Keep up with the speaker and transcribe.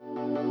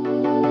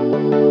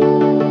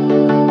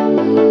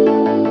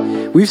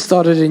we've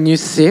started a new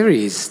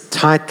series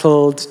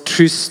titled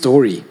True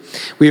Story.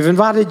 We've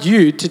invited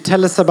you to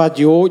tell us about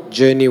your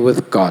journey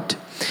with God.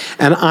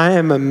 And I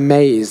am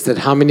amazed at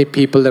how many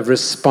people have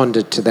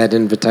responded to that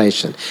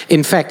invitation.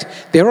 In fact,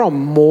 there are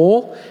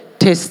more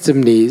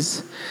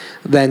testimonies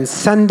than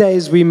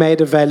Sundays we made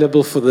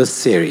available for this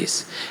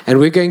series. And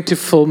we're going to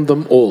film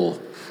them all.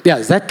 Yeah,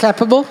 is that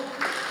clappable?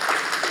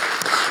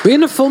 We're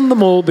going to film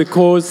them all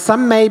because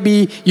some may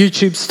be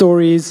YouTube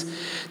stories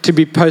to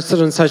be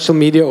posted on social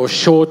media, or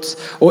shorts,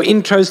 or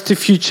intros to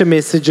future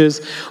messages,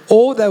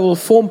 or they will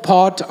form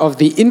part of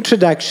the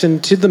introduction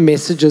to the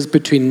messages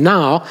between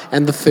now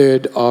and the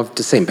 3rd of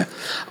December.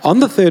 On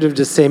the 3rd of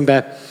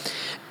December,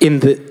 in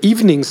the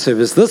evening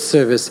service, this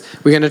service,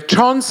 we're going to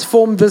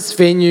transform this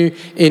venue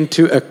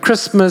into a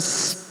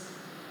Christmas,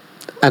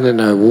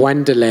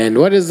 wonderland.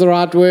 What is the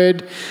right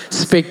word?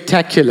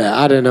 Spectacular.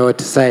 I don't know what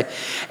to say.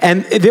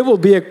 And there will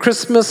be a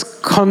Christmas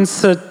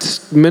concert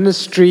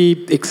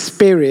ministry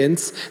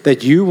experience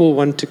that you will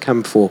want to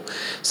come for.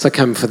 So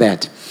come for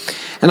that.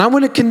 And I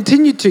want to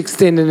continue to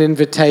extend an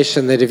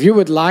invitation that if you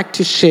would like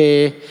to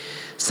share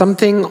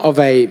something of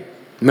a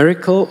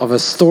miracle, of a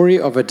story,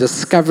 of a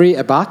discovery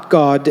about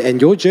God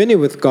and your journey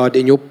with God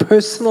in your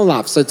personal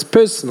life, so it's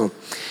personal,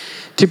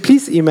 to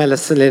please email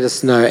us and let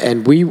us know,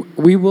 and we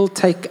will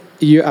take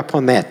you up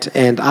on that.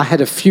 And I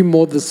had a few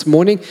more this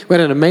morning. We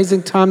had an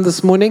amazing time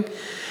this morning,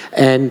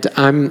 and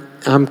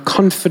I'm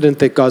confident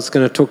that God's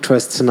going to talk to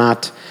us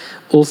tonight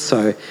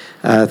also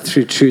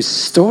through True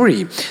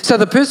Story. So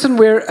the person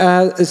we're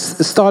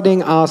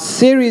starting our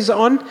series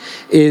on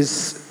is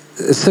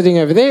sitting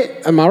over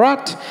there. Am I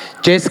right?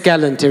 Jess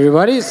Gallant,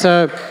 everybody.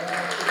 So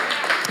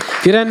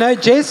if you don't know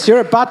Jess, you're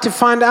about to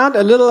find out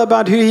a little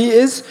about who he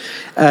is.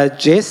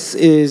 Jess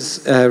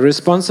is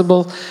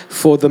responsible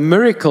for the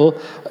miracle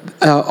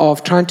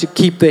of trying to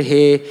keep the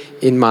hair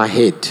in my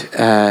head.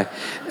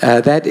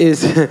 That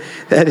is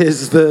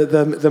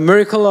the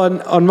miracle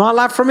on my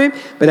life from him,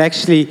 but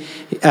actually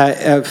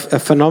a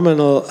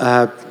phenomenal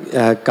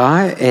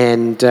guy,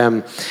 and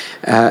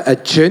a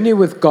journey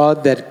with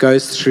God that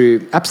goes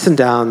through ups and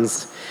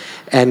downs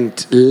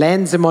and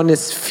lands him on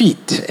his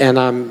feet. And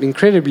I'm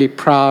incredibly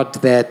proud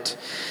that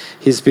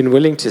he's been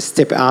willing to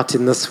step out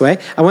in this way.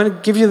 I want to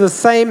give you the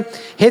same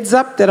heads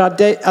up that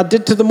I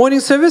did to the morning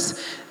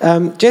service.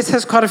 Jess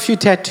has quite a few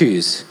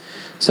tattoos.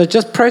 So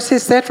just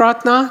process that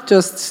right now.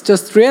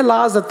 Just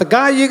realize that the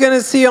guy you're going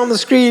to see on the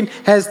screen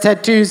has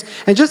tattoos.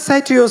 And just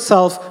say to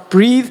yourself,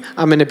 breathe,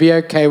 I'm going to be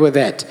okay with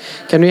that.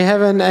 Can we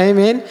have an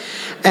amen?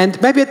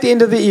 And maybe at the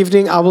end of the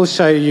evening, I will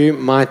show you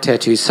my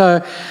tattoo.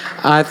 So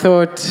I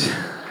thought,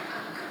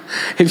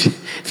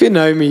 if you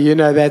know me, you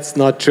know that's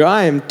not true.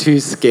 I am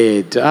too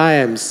scared. I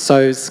am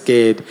so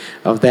scared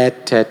of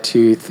that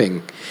tattoo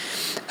thing.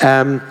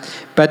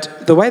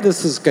 But the way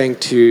this is going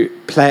to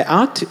play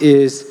out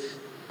is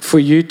for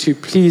you to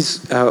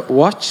please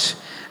watch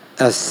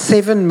a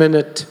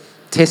 7-minute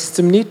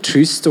testimony,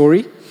 true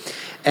story.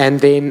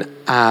 And then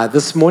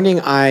this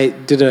morning I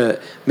did a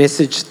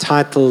message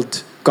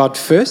titled God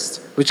First,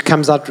 which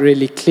comes out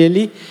really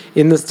clearly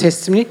in this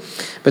testimony.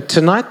 But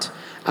tonight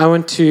I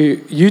want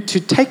you to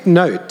take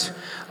note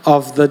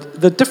of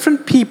the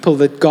different people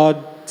that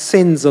God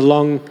sends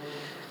along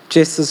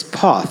Jess's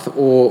path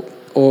or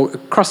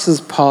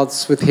crosses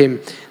paths with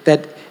him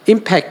that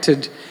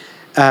impacted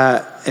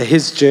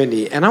his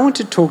journey. And I want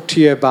to talk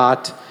to you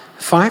about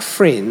 5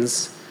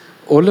 friends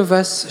all of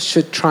us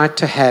should try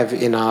to have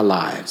in our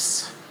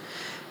lives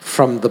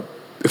from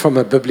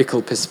a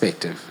biblical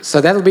perspective. So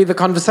that'll be the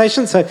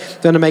conversation. So if you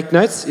want to make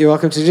notes, you're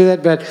welcome to do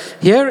that. But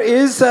here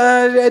is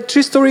a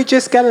True Story,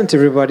 Jess Gallant,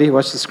 everybody.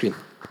 Watch the screen.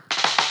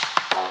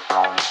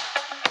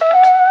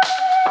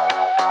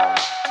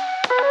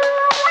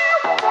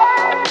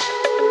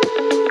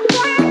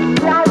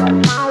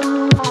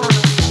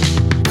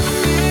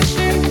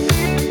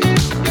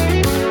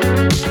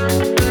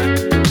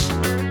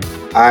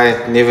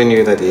 I never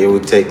knew that it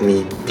would take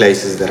me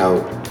places that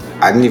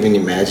I didn't even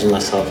imagine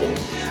myself in.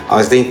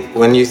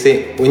 When you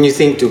think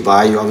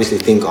Dubai, you obviously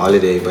think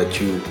holiday,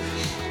 but you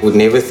would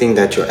never think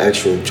that your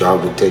actual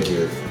job would take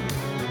you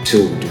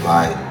to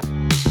Dubai.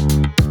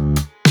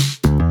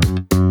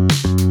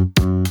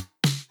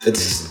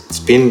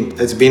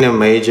 It's been a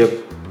major,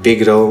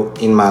 big role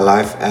in my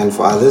life and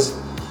for others,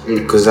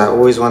 because I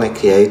always want to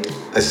create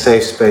a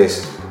safe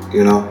space.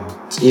 You know,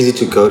 it's easy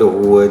to go to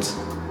Woolworths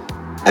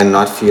and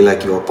not feel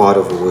like you're a part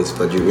of Woolworths,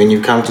 but when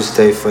you come to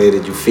Stay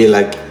Faded, you feel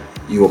like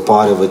you're a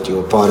part of it,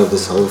 you're a part of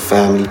this whole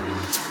family.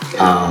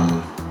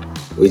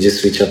 We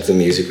just switch up the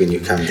music when you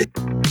come there.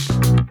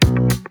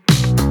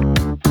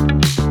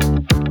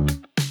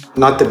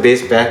 Not the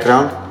best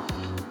background,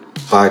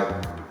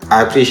 but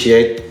I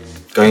appreciate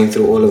going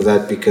through all of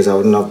that because I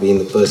would not be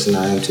the person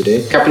I am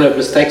today. A couple of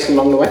mistakes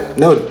along the way?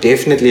 No,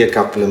 definitely a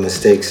couple of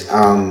mistakes.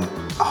 A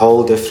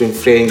whole different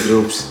friend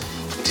groups,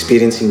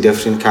 experiencing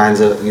different kinds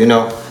of,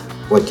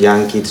 what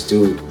young kids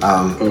do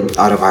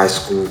out of high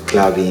school,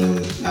 clubbing,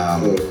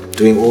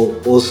 doing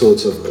all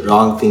sorts of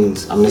wrong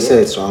things. I'm gonna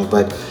say it's wrong,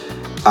 but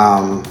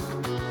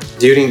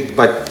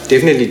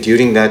definitely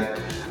during that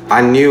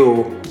I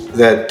knew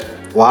that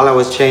while I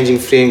was changing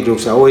friend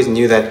groups, I always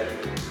knew that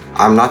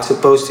I'm not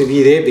supposed to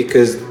be there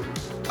because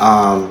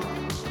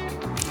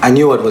I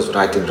knew what was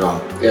right and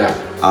wrong. Yeah.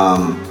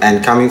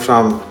 And coming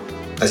from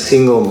a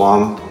single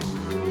mom,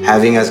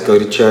 having us go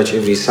to church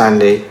every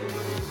Sunday,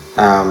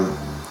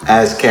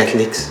 as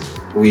Catholics,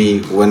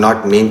 we were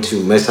not meant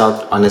to miss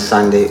out on a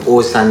Sunday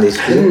or Sunday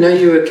school. I didn't know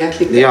you were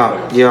Catholic.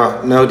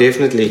 No,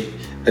 definitely.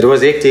 It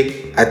was hectic.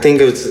 I think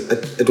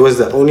it was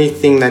the only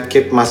thing that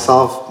kept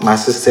myself, my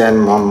sister, and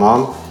my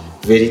mom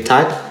very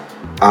tight.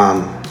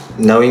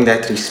 Knowing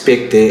that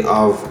respect there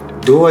of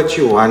do what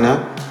you wanna,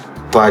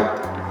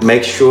 but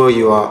make sure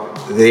you are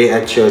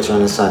there at church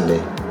on a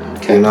Sunday.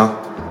 Okay. You know,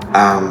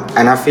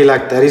 and I feel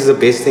like that is the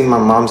best thing my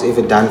mom's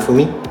ever done for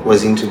me,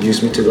 was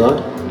introduce me to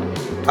God.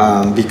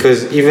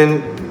 Because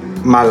even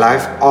my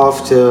life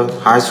after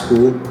high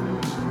school,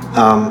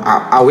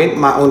 I went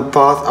my own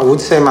path. I would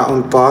say my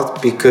own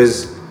path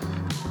because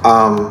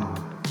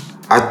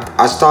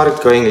I started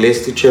going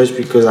less to church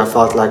because I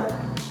felt like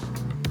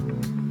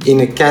in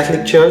a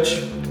Catholic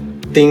church,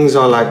 things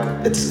are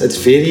like it's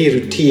very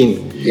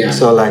routine. Yeah.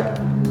 So like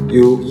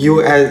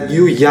you as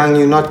you young,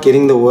 you're not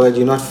getting the word,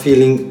 you're not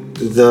feeling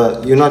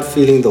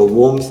the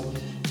warmth,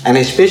 and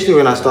especially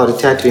when I started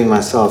tattooing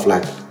myself,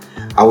 like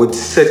I would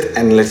sit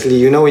and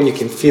literally, when you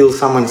can feel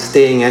someone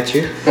staring at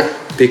you,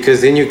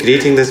 because then you're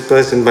greeting this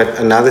person, but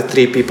another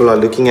 3 people are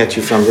looking at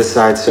you from this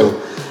side. So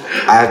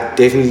I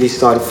definitely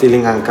started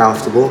feeling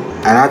uncomfortable,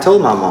 and I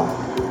told my mom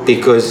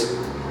because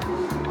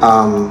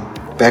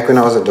back when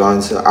I was a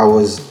dancer, I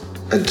was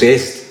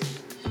addressed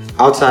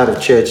outside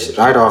of church,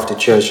 right after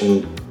church,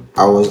 and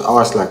I was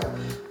asked like,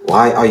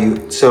 why are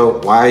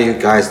you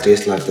guys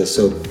dressed like this?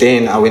 So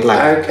then I went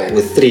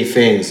with 3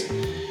 friends.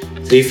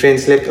 3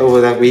 friends slept over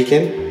that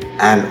weekend,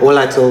 and all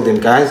I told them,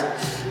 guys,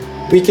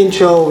 we can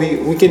chill,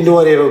 we can do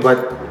whatever,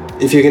 but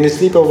if you're gonna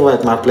sleep over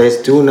at my place,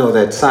 do know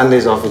that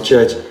Sunday's off at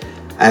church,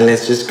 and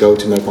let's just go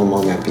to make my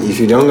mom happy. If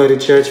you don't go to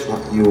church,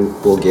 you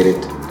will get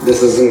it.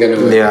 This isn't gonna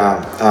work.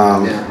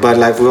 Yeah. But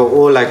like we were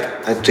all like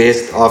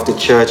addressed after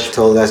church,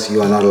 told us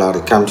you are not allowed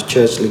to come to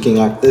church looking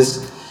like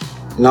this.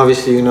 And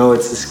obviously,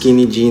 it's the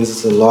skinny jeans,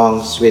 it's the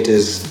long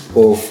sweaters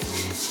off,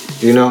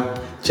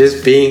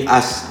 just being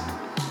us.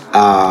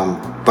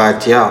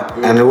 But yeah,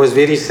 and it was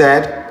very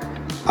sad.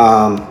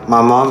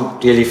 My mom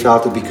really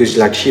felt it because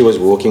like she was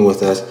walking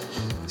with us.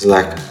 It's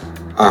like,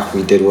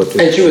 we did what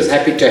we... And she was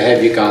happy to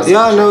have you guys.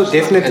 Yeah, no,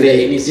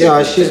 definitely.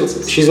 Yeah,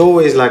 she's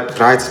always like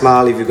bright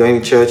smile if you're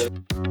going to church.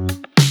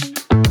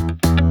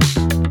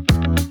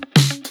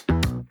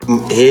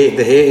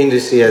 The hair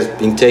industry has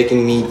been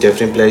taking me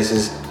different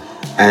places,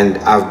 and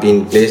I've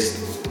been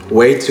blessed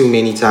way too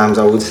many times.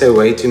 I would say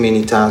way too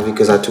many times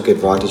because I took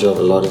advantage of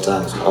a lot of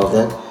times of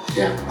that.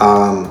 Yeah.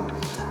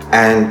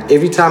 And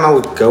every time I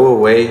would go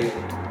away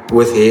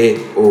with hair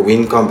or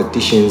win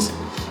competitions,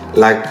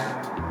 like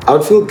I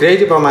would feel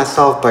great about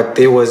myself, but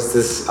there was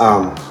this,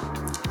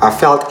 I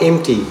felt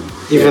empty.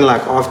 Even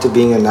like after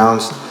being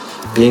announced,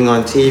 being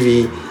on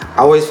TV, I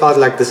always felt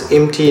like this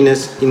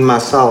emptiness in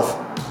myself.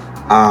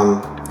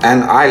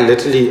 And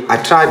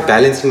I tried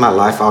balancing my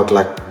life out,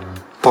 like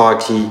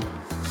party,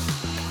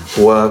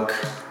 work,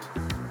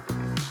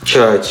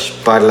 church,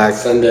 but like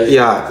Sunday.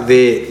 Yeah,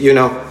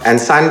 and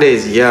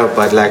Sundays,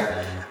 but like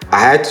I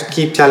had to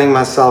keep telling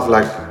myself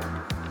like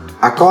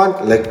I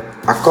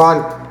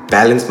can't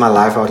balance my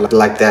life out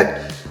like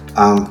that.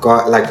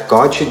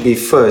 God should be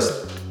first,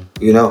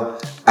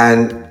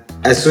 and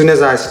as soon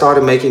as I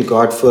started making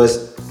God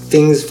first,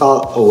 things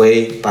fell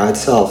away by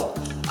itself.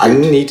 I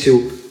didn't need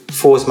to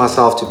force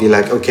myself to be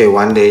like, okay,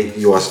 one day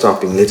you are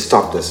stopping, let's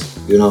stop this,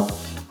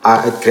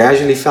 it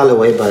gradually fell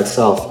away by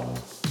itself.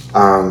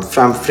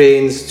 From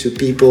friends to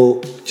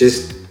people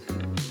just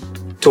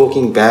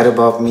talking bad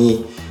about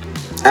me.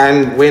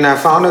 And when I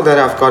found out that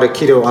I've got a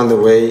kiddo on the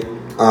way,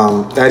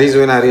 that is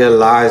when I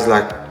realized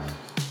like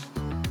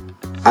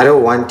I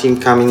don't want him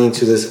coming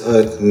into this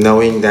earth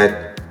knowing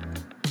that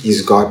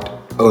he's got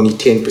only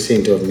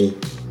 10% of me.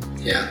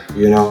 Yeah.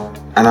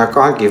 And I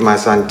can't give my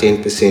son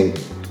 10%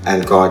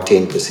 and God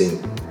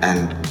 10%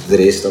 and the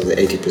rest of the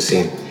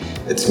 80%.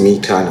 It's me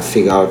trying to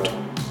figure out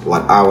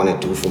what I want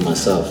to do for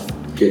myself.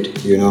 Good.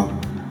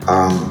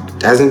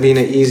 It hasn't been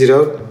an easy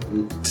road.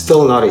 It's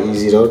still not an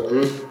easy road.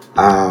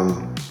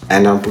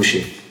 And I'm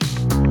pushing.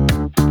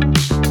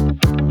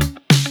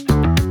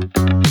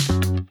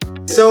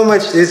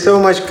 There's so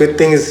much good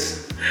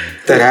things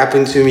that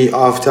happened to me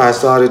after I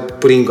started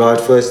putting God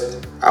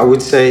first. I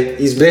would say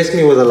He's blessed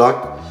me with a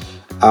lot.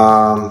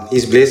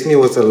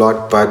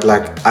 But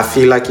like I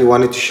feel like He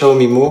wanted to show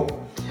me more.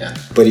 Yeah.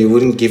 But He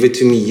wouldn't give it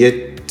to me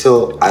yet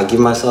till I give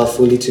myself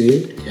fully to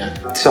Him.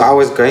 Yeah. So I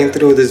was going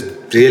through this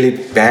really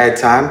bad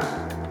time.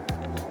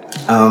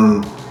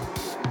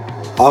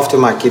 After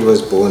my kid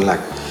was born,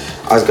 like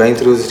I was going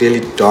through this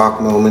really dark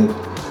moment.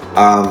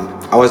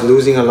 I was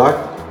losing a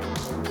lot.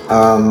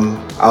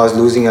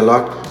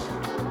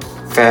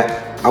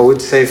 I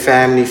would say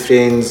family,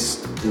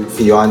 friends,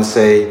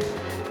 fiance,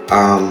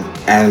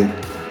 and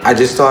I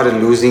just started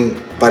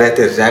losing, but at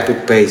a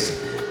rapid pace.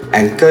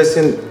 And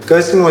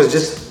Kirsten was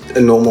just a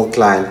normal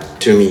client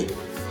to me.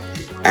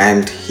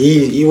 And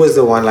he was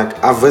the one,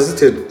 like, I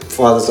visited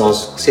Father's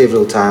house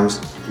several times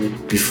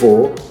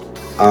before.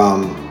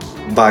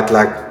 But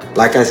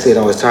like I said,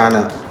 I was trying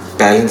to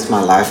balance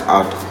my life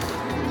out.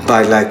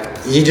 But like,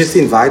 he just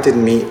invited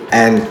me,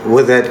 and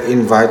with that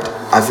invite,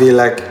 I feel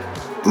like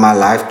my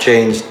life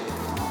changed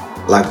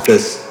like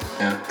this.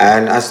 Yeah.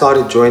 And I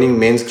started joining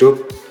men's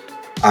group,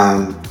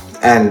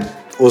 and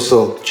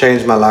also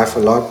changed my life a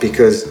lot,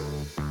 because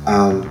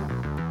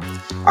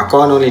I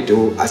can't only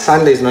do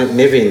Sunday is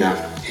never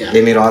enough. Yeah.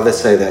 Let me rather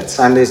say that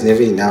Sunday is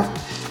never enough.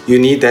 You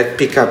need that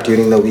pickup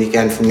during the week,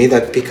 and for me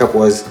that pickup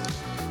was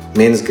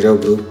men's grow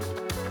group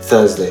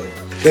Thursday.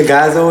 The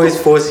guys are always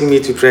forcing me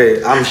to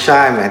pray. I'm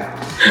shy, man.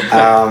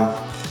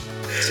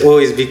 It's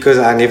always because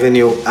I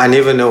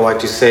never know what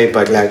to say,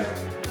 but like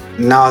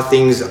now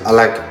things are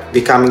like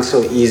becoming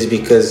so easy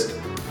because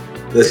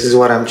this is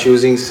what I'm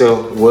choosing.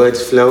 So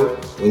words flow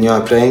when you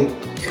are praying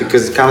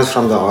because it comes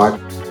from the heart.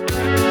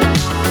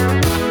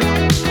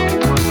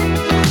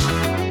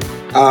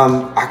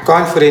 I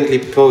confidently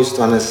post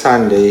on a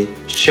Sunday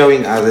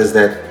showing others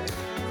that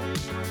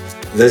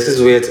this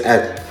is where it's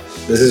at.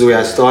 This is where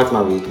I start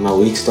my week. My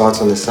week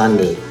starts on a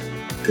Sunday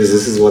because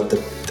this is what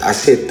I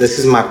set. This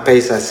is my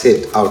pace I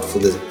set out for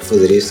the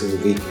rest of the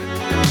week.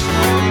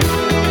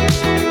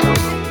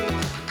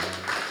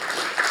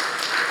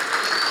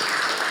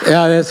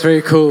 Yeah, that's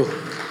very cool.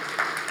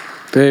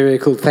 Very, very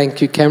cool.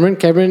 Thank you, Cameron.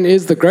 Cameron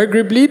is the Grow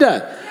Group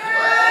leader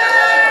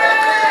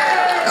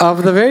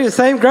of the very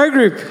same Grow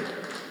Group.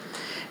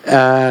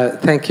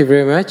 Thank you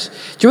very much.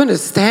 Do you want to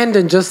stand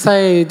and just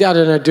say, I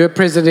don't know, do a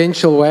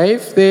presidential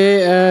wave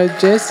there,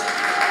 Jess?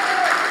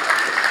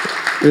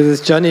 With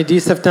this Johnny D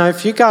stuff. Now,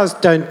 if you guys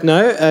don't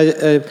know,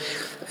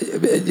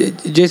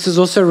 Jess is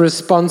also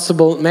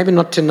responsible, maybe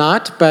not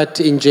tonight, but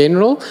in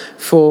general,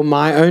 for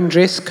my own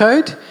dress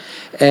code.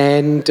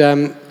 And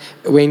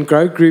when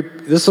Grow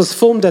Group, this was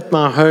filmed at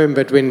my home,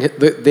 but when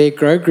their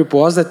Grow Group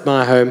was at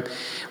my home,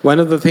 one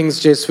of the things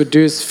Jess would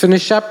do is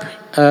finish up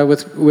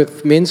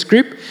with men's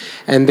group,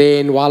 and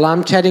then while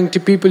I'm chatting to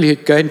people,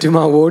 he'd go into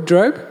my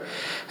wardrobe,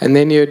 and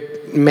then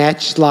he'd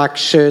match like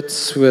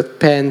shirts with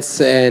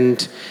pants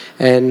and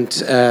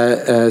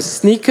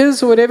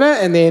sneakers or whatever,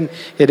 and then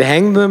he'd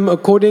hang them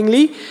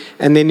accordingly,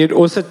 and then he'd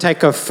also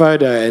take a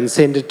photo and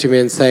send it to me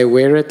and say,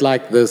 wear it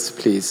like this,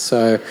 please.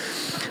 So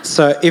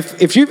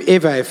if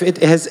it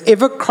has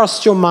ever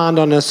crossed your mind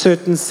on a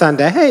certain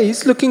Sunday, hey,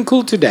 he's looking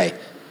cool today.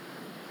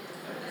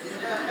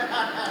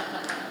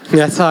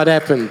 That's how it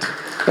happened.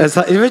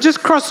 It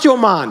just crossed your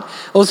mind.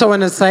 Also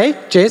want to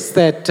say, Jess,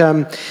 that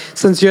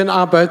since you and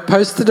I both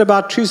posted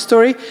about True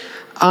Story,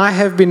 I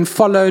have been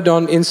followed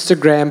on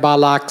Instagram by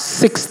like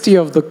 60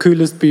 of the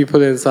coolest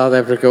people in South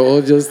Africa.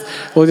 All just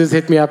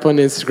hit me up on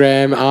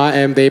Instagram. I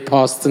am their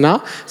pastor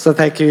now. So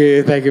thank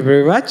you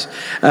very much.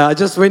 I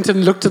just went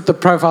and looked at the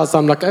profiles. So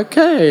I'm like,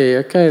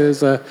 okay,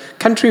 there's a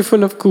country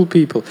full of cool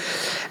people.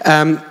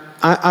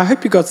 I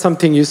hope you got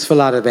something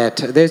useful out of that.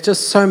 There's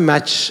just so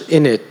much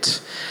in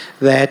it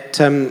that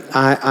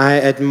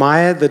I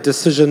admire the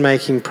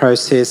decision-making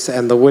process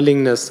and the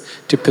willingness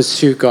to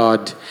pursue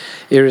God,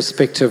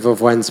 irrespective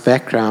of one's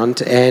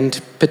background, and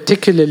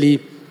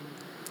particularly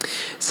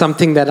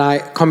something that I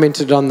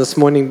commented on this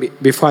morning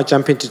before I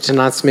jump into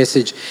tonight's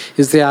message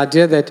is the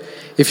idea that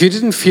if you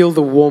didn't feel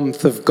the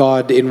warmth of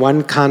God in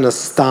one kind of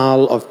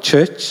style of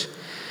church,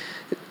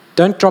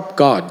 don't drop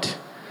God.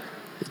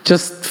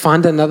 Just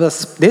find another.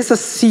 There's a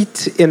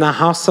seat in a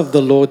house of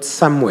the Lord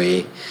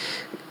somewhere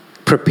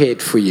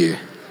prepared for you.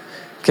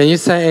 Can you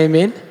say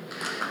amen?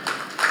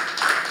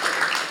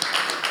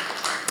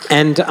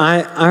 And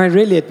I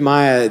really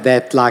admire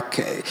that, like,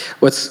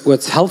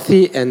 what's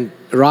healthy and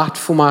right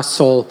for my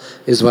soul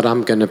is what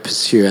I'm going to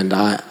pursue, and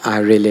I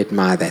really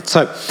admire that.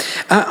 So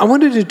I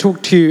wanted to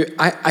talk to you,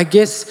 I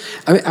guess,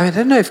 I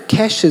don't know if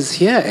Cash is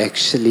here,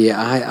 actually.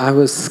 I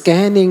was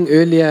scanning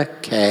earlier,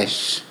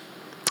 Cash.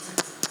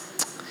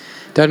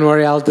 Don't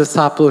worry, I'll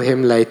disciple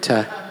him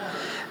later.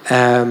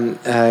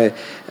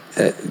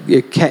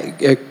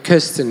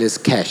 Kirsten is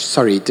Cash.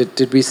 Sorry,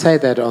 did we say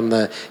that on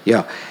the...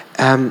 Yeah.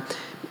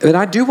 But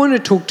I do want to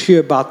talk to you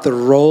about the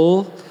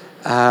role,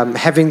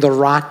 having the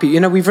right people. You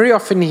know, we very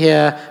often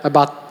hear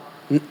about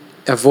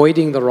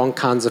avoiding the wrong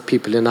kinds of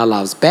people in our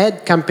lives.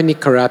 Bad company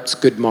corrupts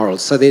good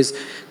morals. So there's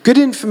good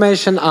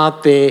information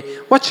out there.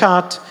 Watch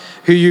out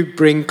who you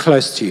bring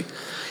close to you.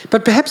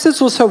 But perhaps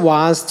it's also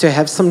wise to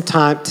have some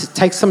time, to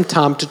take some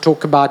time to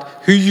talk about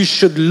who you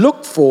should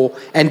look for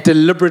and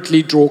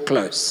deliberately draw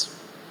close.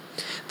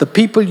 The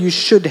people you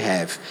should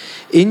have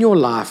in your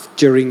life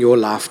during your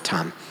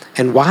lifetime.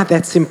 And why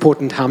that's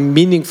important, how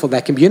meaningful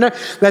that can be. You know,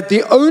 that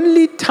the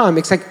only time,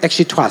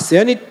 actually twice, the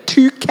only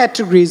two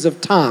categories of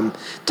time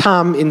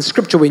in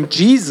Scripture when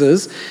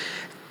Jesus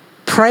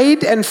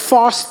prayed and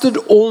fasted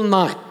all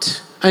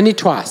night, only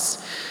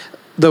twice.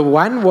 The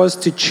one was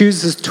to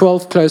choose his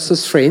 12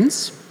 closest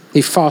friends.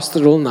 He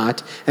fasted all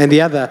night. And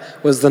the other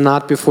was the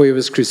night before he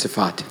was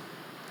crucified.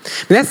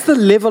 And that's the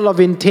level of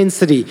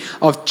intensity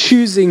of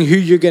choosing who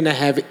you're going to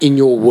have in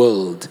your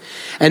world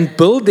and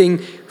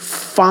building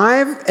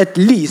at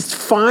least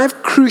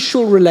five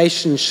crucial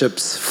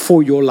relationships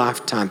for your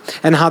lifetime,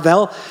 and how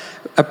they'll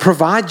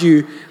provide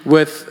you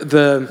with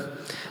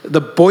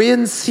the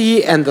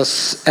buoyancy and the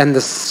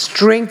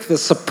strength, the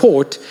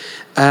support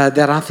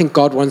that I think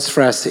God wants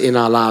for us in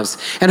our lives.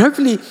 And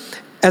hopefully,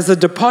 as a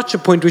departure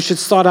point, we should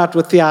start out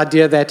with the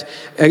idea that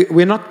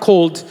we're not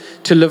called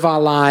to live our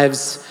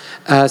lives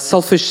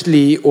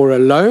selfishly or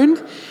alone.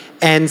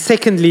 And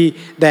secondly,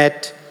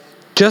 that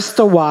just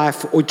a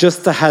wife or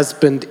just a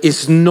husband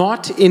is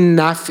not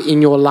enough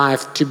in your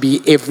life to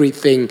be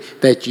everything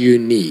that you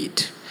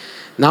need.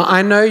 Now,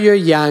 I know you're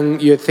young,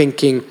 you're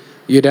thinking,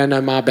 you don't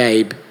know my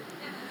babe.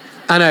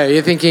 I know,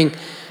 you're thinking,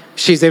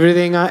 she's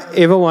everything I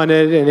ever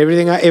wanted and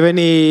everything I ever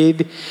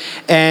need,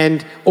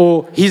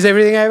 or he's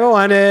everything I ever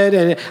wanted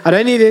and I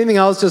don't need anything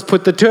else, just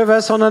put the two of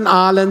us on an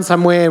island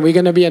somewhere and we're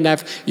going to be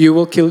enough. You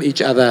will kill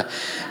each other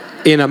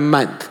in a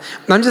month.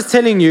 And I'm just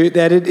telling you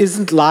that it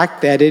isn't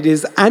like that. It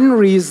is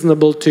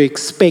unreasonable to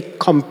expect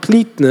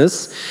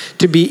completeness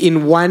to be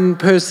in one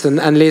person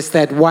unless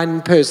that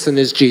one person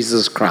is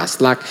Jesus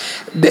Christ. Like,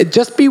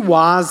 just be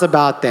wise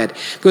about that.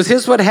 Because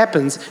here's what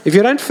happens. If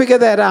you don't figure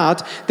that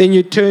out, then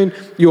you turn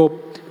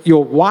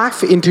your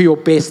wife into your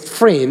best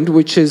friend,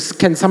 which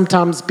can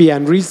sometimes be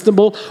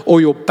unreasonable, or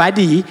your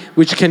buddy,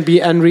 which can be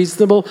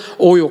unreasonable,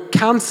 or your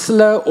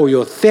counselor, or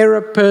your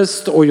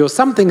therapist, or your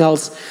something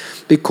else,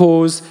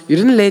 because you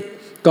didn't let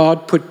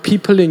God put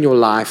people in your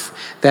life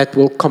that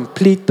will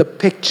complete the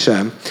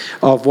picture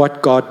of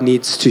what God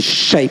needs to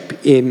shape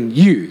in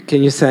you.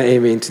 Can you say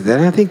amen to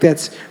that? I think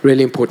that's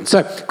really important.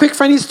 So, quick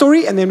funny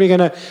story, and then we're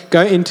going to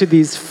go into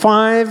these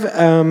five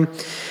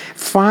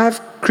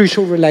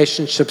crucial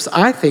relationships,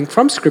 I think,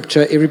 from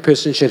Scripture every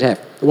person should have.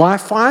 Why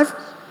 5?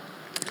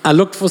 I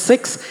looked for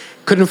 6,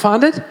 couldn't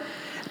find it,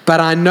 but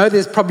I know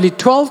there's probably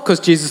 12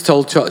 because Jesus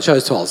chose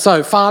 12.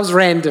 So 5's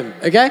random,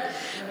 okay?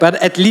 But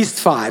at least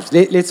 5.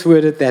 Let's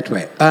word it that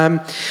way.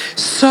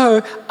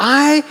 So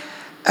I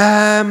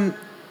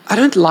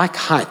don't like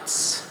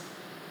heights.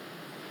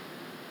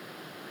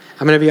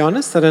 I'm going to be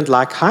honest, I don't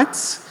like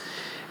heights.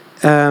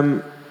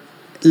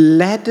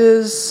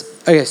 Ladders.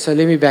 Okay, so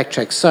let me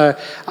backtrack. So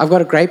I've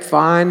got a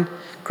grapevine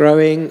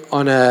growing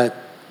on a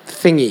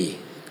thingy.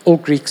 All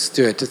Greeks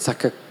do it. It's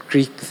like a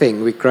Greek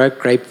thing. We grow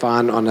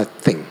grapevine on a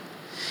thing.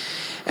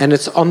 And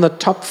it's on the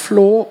top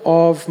floor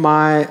of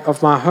my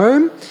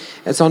home.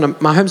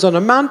 My home's on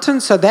a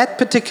mountain, so that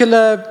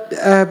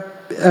particular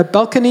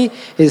balcony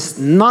is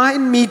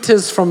 9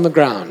 meters from the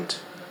ground.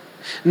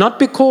 Not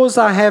because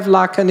I have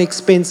like an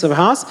expensive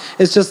house.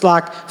 It's just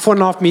like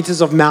 4.5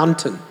 meters of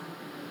mountain.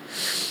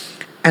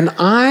 And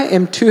I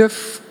am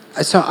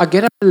so I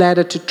get up a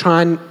ladder to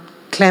try and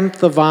clamp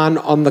the vine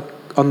on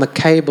the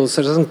cable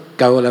so it doesn't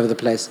go all over the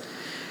place.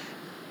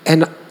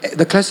 And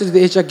the closer to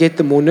the edge I get,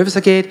 the more nervous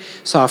I get.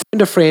 So I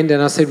phoned a friend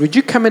and I said, would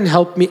you come and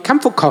help me? Come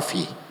for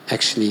coffee,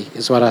 actually,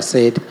 is what I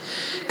said.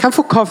 Come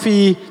for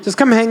coffee. Just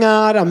come hang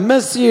out. I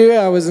miss you.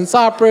 I was in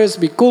Cyprus.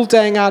 It'd be cool to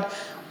hang out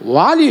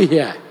while you're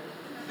here.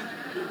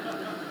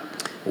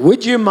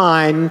 Would you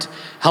mind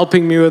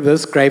helping me with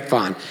this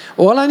grapevine?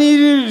 All I need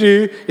you to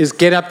do is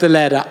get up the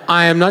ladder.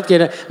 I am not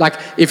getting, like,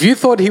 if you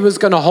thought he was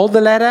going to hold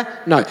the ladder,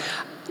 no.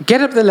 Get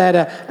up the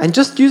ladder and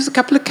just use a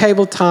couple of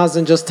cable ties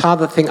and just tie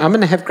the thing. I'm going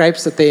to have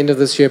grapes at the end of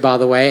this year, by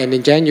the way, and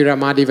in January I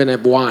might even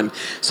have wine.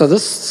 So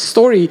this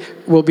story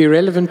will be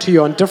relevant to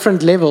you on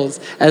different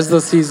levels as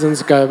the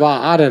seasons go by.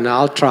 I don't know.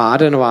 I'll try. I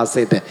don't know why I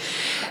said that.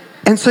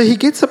 And so he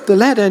gets up the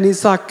ladder and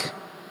he's like,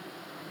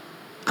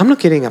 I'm not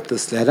getting up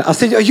this ladder. I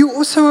said, are you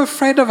also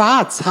afraid of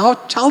heights? How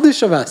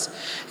childish of us.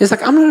 He's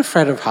like, I'm not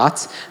afraid of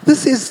heights.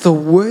 This is the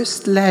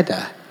worst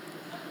ladder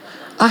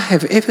I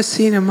have ever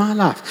seen in my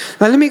life.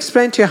 Now, let me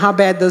explain to you how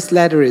bad this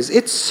ladder is.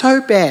 It's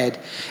so bad.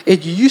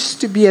 It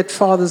used to be at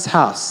Father's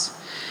house,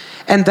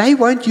 and they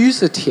won't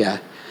use it here.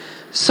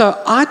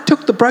 So I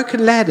took the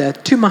broken ladder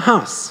to my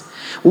house.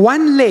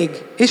 One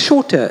leg is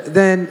shorter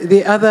than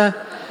the other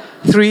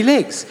 3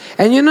 legs.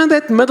 And you know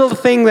that middle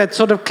thing that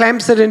sort of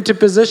clamps it into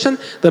position?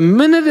 The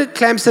minute it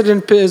clamps it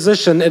in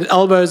position, it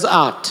elbows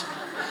out.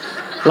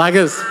 Like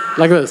this,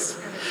 like this.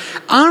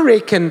 I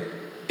reckon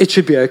it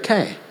should be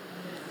okay.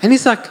 And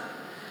he's like,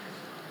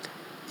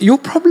 your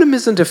problem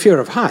isn't a fear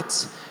of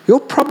heights. Your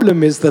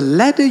problem is the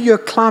ladder you're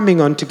climbing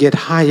on to get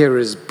higher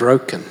is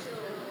broken.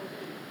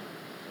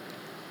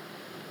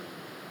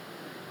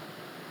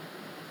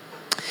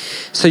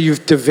 So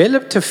you've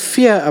developed a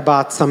fear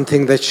about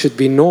something that should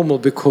be normal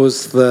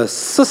because the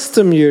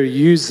system you're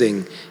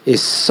using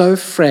is so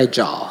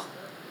fragile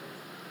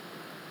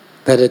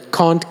that it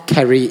can't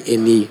carry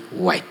any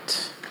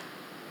weight.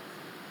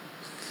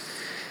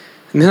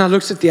 And then I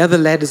looked at the other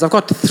ladders. I've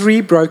got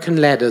 3 broken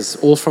ladders,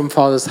 all from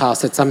Father's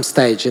house at some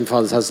stage in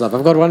Father's house love.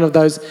 I've got one of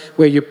those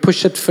where you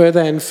push it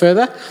further and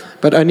further,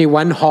 but only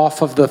one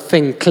half of the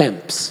thing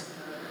clamps.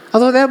 I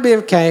thought that'll be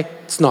okay.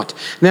 it's not.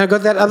 Now I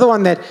got that other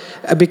one that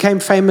became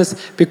famous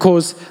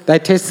because they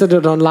tested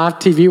it on live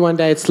TV one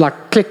day. It's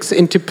like clicks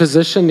into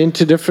position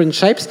into different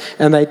shapes,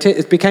 and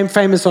it became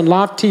famous on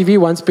live TV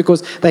once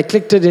because they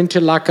clicked it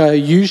into like a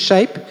U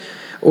shape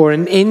or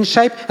an N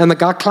shape, and the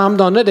guy climbed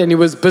on it, and he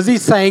was busy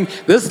saying,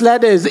 "This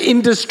ladder is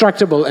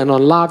indestructible," and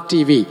on live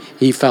TV,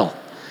 he fell.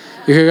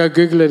 You can go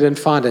Google it and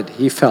find it.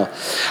 He fell.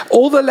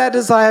 All the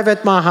ladders I have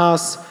at my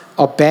house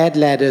are bad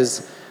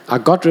ladders. I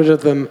got rid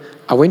of them.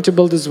 I went to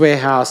Builder's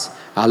Warehouse.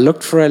 I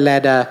looked for a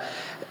ladder.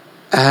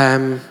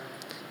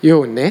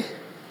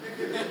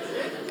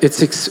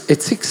 It's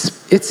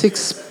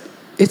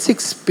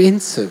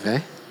expensive, eh?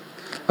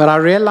 But I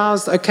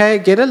realized, okay,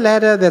 get a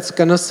ladder that's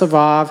going to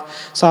survive.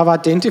 So I've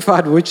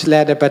identified which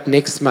ladder, but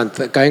next month,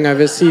 going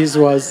overseas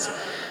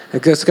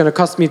it's going to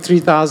cost me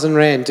 3,000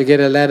 Rand to get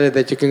a ladder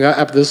that you can go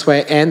up this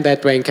way and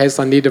that way in case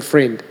I need a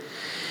friend.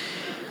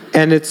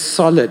 And it's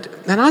solid.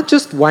 And I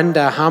just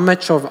wonder how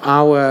much of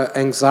our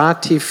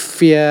anxiety,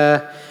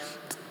 fear,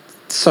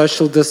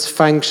 social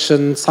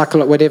dysfunction,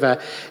 whatever,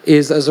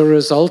 is as a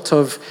result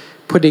of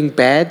putting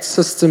bad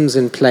systems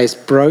in place,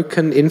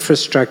 broken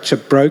infrastructure,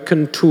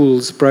 broken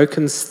tools,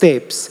 broken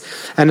steps.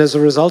 And as a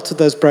result of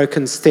those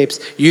broken steps,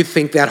 you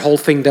think that whole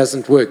thing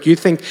doesn't work. You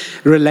think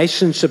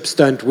relationships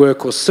don't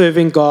work, or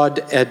serving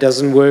God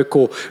doesn't work,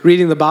 or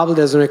reading the Bible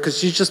doesn't work,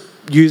 because you just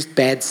used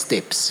bad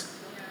steps.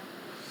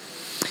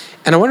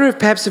 And I wonder if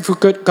perhaps if we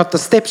got the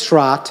steps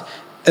right,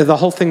 the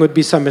whole thing would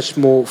be so much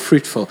more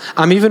fruitful.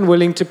 I'm even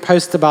willing to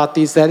post about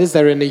these ladders.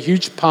 They're in a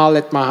huge pile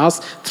at my house,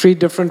 3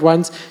 different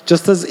ones,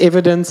 just as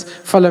evidence.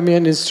 Follow me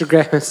on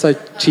Instagram. It's so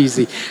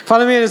cheesy.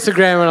 Follow me on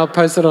Instagram and I'll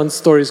post it on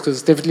stories, because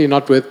it's definitely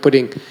not worth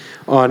putting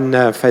on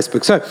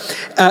Facebook. So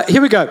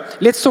here we go.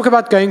 Let's talk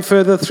about going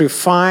further through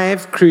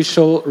 5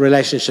 crucial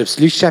relationships.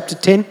 Luke chapter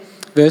 10,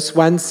 verse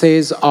 1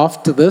 says,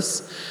 "After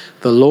this,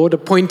 the Lord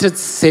appointed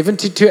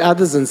 72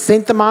 others and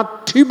sent them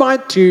out 2 by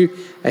 2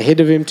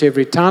 ahead of him to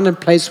every town and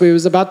place where he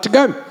was about to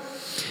go.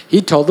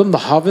 He told them, 'The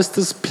harvest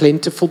is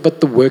plentiful, but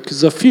the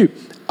workers are few.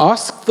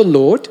 Ask the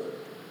Lord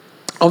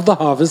of the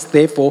harvest,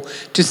 therefore,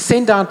 to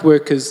send out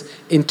workers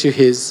into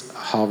his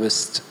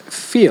harvest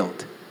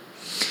field.'"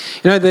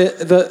 You know,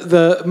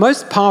 the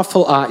most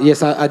powerful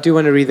yes, I do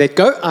want to read that.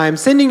 "Go, I am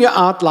sending you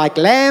out like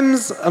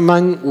lambs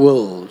among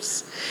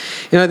wolves."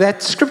 You know,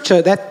 that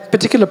scripture, that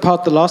particular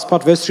part, the last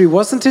part, verse 3,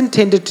 wasn't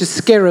intended to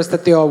scare us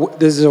that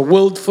there's a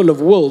world full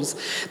of wolves.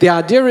 The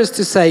idea is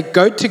to say,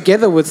 go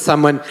together with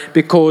someone,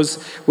 because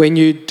when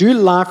you do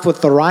life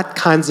with the right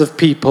kinds of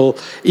people,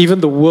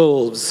 even the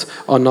wolves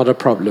are not a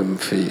problem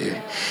for you.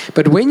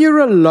 But when you're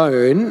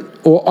alone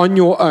or on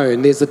your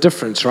own, there's a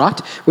difference,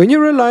 right? When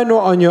you're alone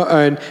or on your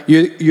own,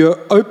 you're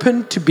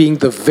open to being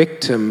the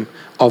victim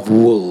of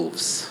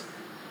wolves.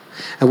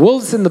 And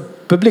wolves in the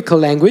biblical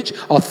language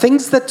are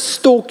things that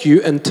stalk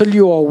you until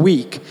you are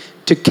weak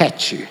to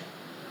catch you.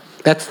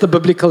 That's the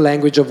biblical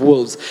language of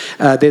wolves.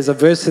 There's a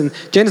verse in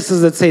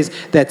Genesis that says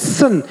that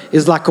sin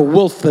is like a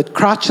wolf that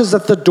crouches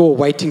at the door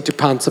waiting to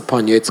pounce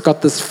upon you. It's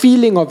got this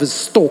feeling of a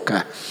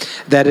stalker,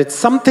 that it's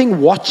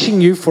something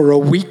watching you for a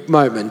weak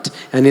moment,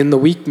 and in the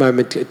weak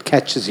moment it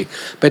catches you.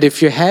 But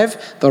if you have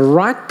the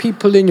right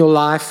people in your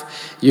life,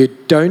 you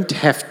don't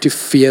have to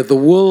fear the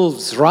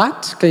wolves,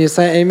 right? Can you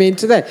say amen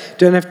to that? You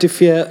don't have to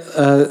fear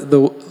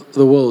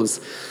the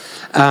wolves.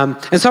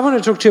 And so I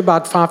want to talk to you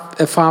about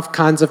 5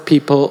 kinds of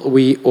people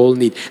we all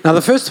need. Now,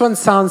 the first one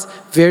sounds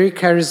very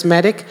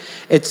charismatic.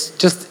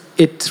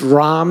 It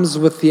rhymes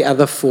with the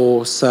other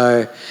 4.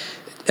 So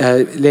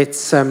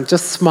let's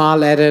just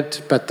smile at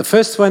it. But the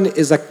first one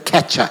is a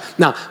catcher.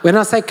 Now, when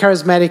I say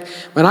charismatic,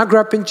 when I grew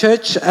up in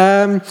church,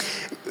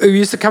 we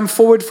used to come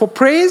forward for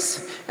prayers.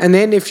 And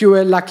then if you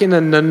were like in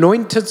an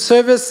anointed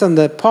service and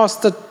the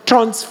pastor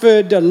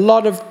transferred a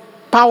lot of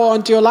power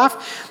onto your life,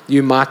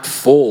 you might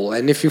fall.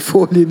 And if you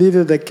fall, you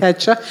needed a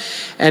catcher.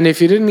 And if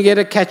you didn't get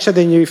a catcher,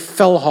 then you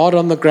fell hard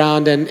on the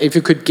ground. And if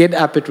you could get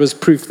up, it was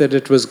proof that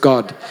it was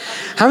God.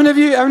 How many of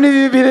you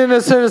have been in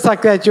a service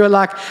like that? You're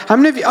like, how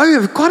many of you?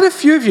 Oh, quite a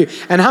few of you.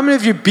 And how many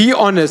of you, be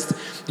honest,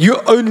 you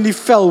only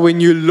fell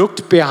when you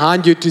looked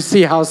behind you to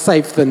see how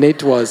safe the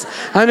net was?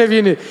 How many of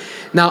you knew?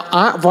 Now,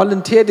 I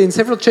volunteered in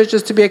several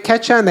churches to be a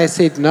catcher, and they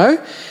said no,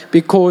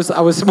 because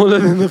I was smaller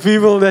than the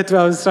people that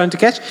I was trying to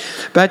catch.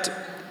 But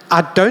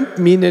I don't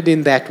mean it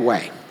in that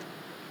way.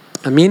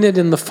 I mean it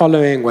in the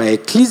following way.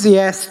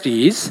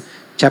 Ecclesiastes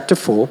chapter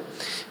 4,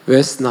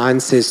 verse 9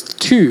 says,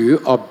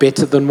 2 are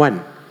better than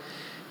 1,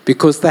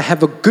 because they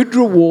have a good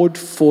reward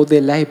for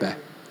their labor.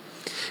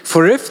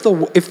 For if the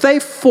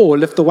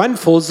one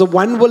falls, the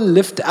one will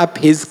lift up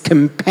his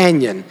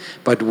companion.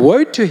 But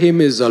woe to him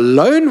who is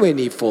alone when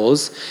he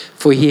falls,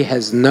 for he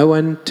has no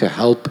one to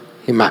help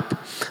him up.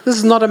 This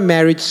is not a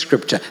marriage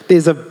scripture.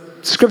 There's a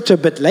scripture a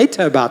bit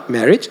later about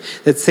marriage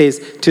that says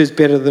 2 is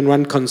better than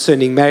 1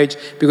 concerning marriage,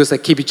 because they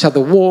keep each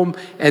other warm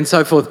and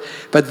so forth.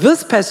 But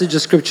this passage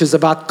of scripture is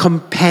about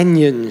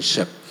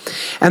companionship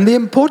and the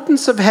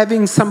importance of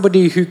having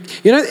somebody who,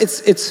 you know,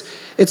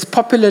 it's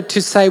popular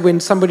to say when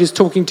somebody's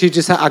talking to you,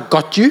 to say, I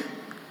got you.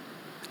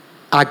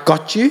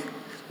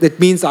 That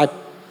means I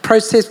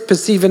process,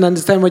 perceive, and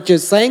understand what you're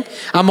saying.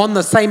 I'm on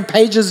the same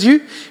page as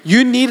you.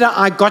 You need a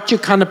I got you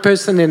kind of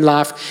person in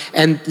life,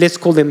 and let's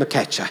call them the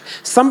catcher.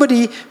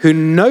 Somebody who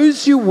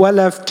knows you well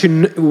enough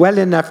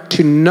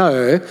to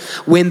know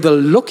when the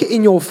look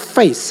in your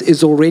face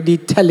is already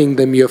telling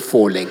them you're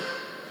falling.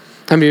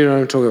 How many of you know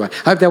what I'm talking about?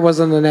 I hope that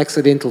wasn't an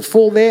accidental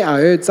fall there. I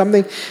heard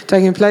something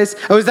taking place.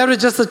 Oh, is that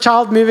just a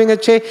child moving a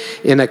chair?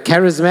 In a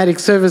charismatic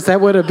service,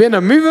 that would have been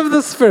a move of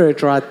the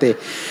Spirit right there.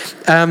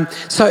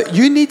 So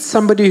you need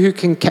somebody who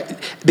can...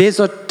 There's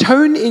a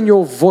tone in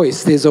your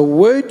voice. There's a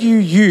word you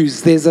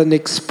use. There's an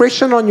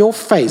expression on your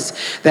face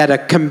that a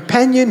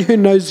companion who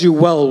knows you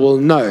well will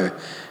know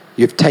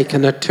you've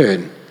taken a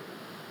turn.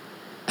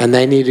 And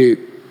they need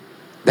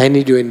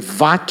to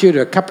invite you to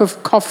a cup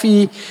of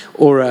coffee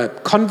or a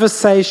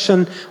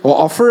conversation or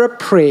offer a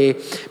prayer,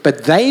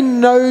 but they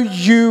know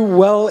you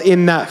well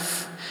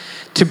enough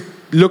to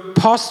look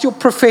past your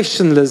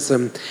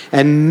professionalism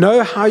and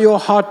know how your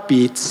heart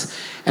beats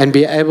and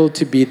be able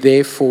to be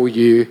there for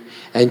you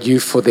and you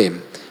for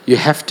them. You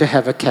have to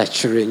have a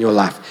catcher in your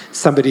life,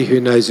 somebody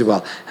who knows you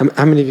well.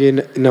 How many of you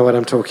know what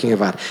I'm talking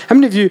about? How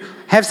many of you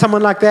have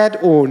someone like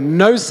that or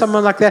know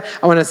someone like that?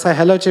 I want to say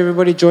hello to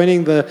everybody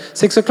joining the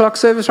 6 o'clock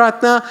service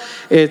right now.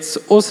 It's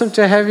awesome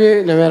to have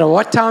you, no matter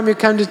what time you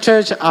come to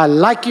church. I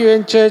like you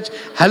in church.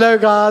 Hello,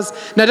 guys.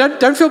 Now,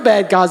 don't feel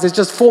bad, guys. There's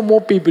just 4 more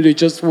people who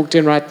just walked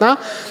in right now.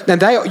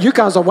 And you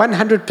guys are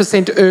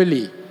 100%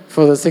 early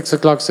for the 6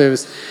 o'clock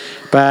service.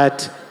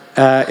 But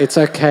it's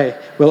okay.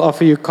 We'll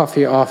offer you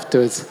coffee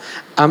afterwards.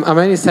 I'm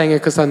only saying it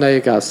because I know you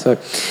guys. So,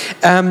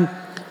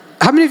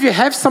 how many of you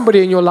have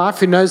somebody in your life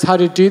who knows how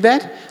to do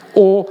that?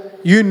 Or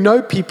you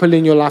know people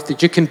in your life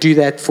that you can do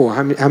that for?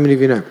 How many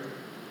of you know?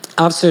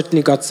 I've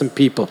certainly got some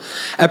people.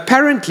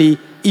 Apparently,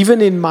 even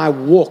in my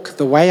walk,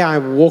 the way I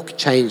walk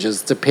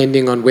changes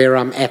depending on where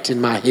I'm at in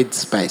my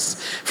headspace.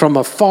 From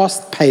a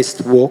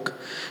fast-paced walk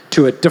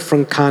to a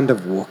different kind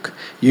of walk.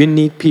 You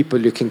need people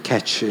who can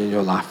catch you in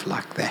your life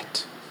like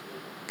that.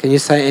 Can you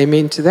say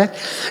amen to that?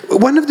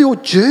 One of your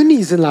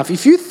journeys in life,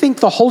 if you think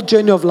the whole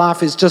journey of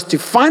life is just to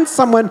find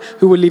someone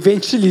who will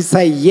eventually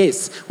say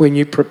yes when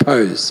you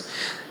propose,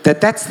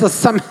 that's the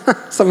sum,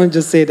 someone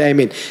just said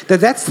amen,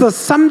 that's the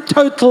sum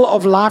total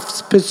of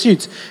life's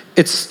pursuits,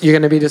 you're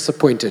going to be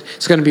disappointed.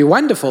 It's going to be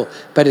wonderful,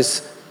 but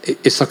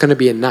it's not going to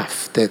be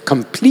enough. The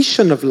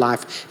completion of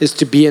life is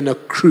to be in a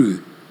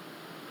crew.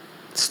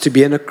 It's to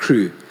be in a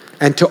crew.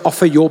 And to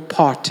offer your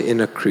part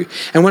in a crew.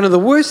 And one of the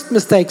worst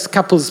mistakes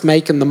couples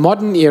make in the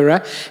modern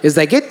era is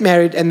they get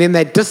married and then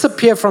they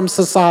disappear from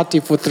society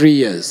for 3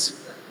 years.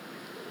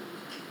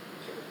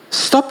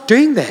 Stop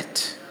doing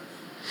that.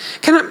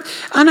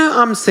 I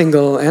know I'm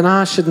single and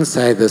I shouldn't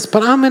say this,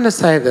 but I'm going to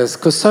say this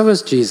because so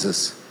is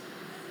Jesus.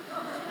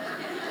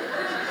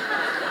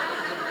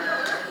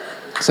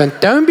 So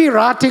don't be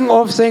writing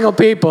off single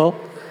people.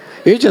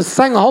 You just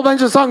sang a whole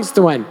bunch of songs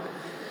to one.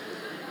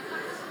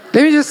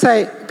 Let me just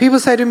say,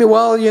 people say to me,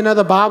 well,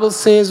 the Bible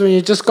says when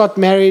you just got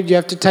married, you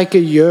have to take a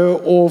year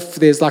off.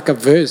 There's like a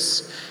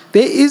verse.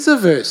 There is a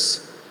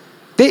verse.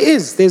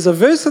 There's a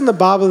verse in the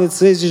Bible that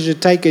says you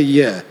should take a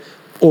year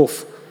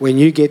off when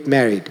you get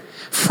married.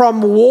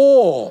 From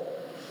war.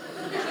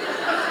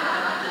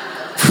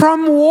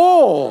 From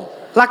war.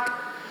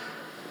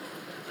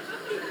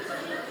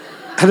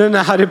 I don't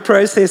know how to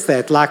process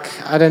that.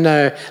 I don't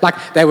know.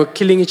 They were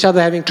killing each other,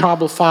 having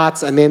tribal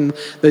fights, and then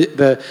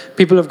the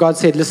people of God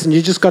said, listen,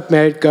 you just got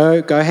married,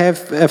 go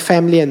have a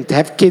family and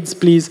have kids,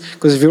 please,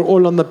 because if you're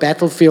all on the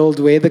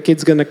battlefield, where are the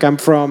kids going to come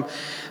from?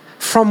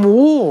 From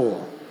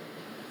war.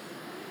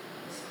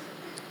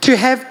 To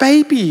have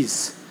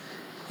babies.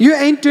 You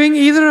ain't doing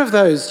either of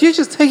those. You're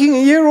just taking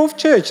a year off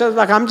church.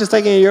 I'm just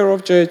taking a year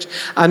off church.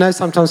 I know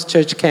sometimes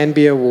church can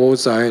be a war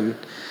zone.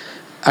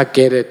 I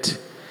get it.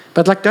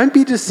 But don't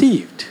be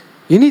deceived.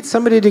 You need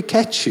somebody to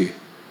catch you.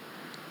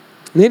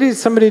 You need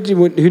somebody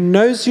who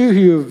knows you,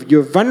 who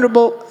you're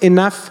vulnerable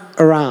enough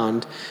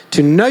around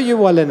to know you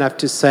well enough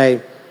to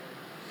say,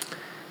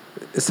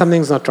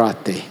 something's not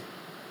right there.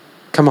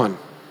 Come on.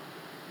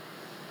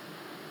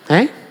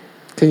 Hey?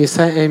 Can you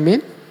say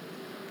amen?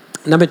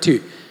 Number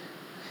 2,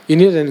 you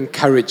need an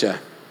encourager.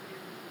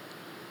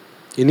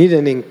 You need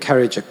an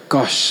encourager.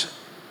 Gosh,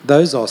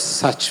 those are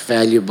such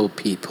valuable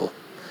people.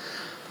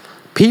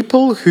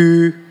 People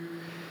who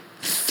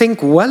think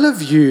well of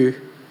you,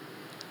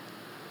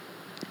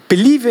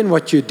 believe in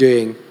what you're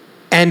doing,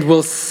 and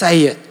will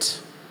say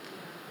it.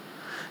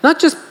 Not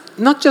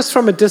just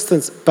from a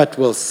distance, but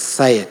will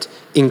say it.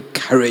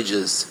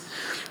 Encourages.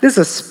 There's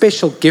a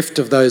special gift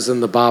of those in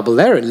the Bible.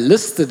 They're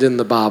listed in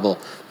the Bible.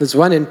 There's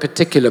one in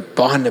particular,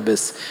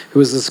 Barnabas, who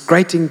was this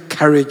great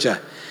encourager.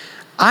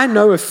 I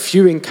know a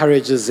few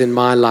encouragers in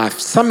my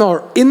life. Some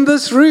are in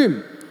this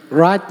room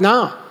right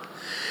now,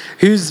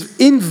 whose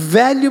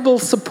invaluable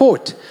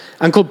support.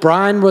 Uncle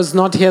Brian was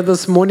not here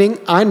this morning.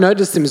 I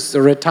noticed him. He's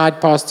a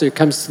retired pastor who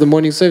comes to the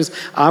morning service.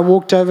 I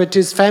walked over to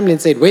his family and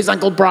said, where's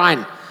Uncle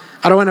Brian?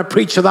 I don't want to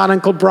preach without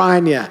Uncle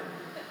Brian here.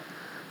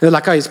 They're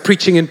like, oh, he's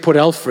preaching in Port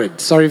Alfred.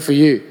 Sorry for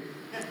you.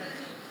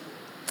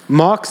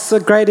 Mark's a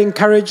great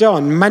encourager.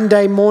 On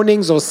Monday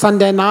mornings or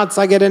Sunday nights,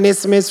 I get an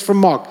SMS from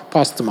Mark,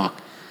 Pastor Mark.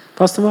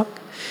 Pastor Mark?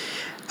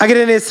 I get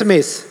an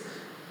SMS.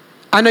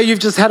 I know you've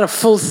just had a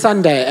full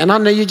Sunday, and I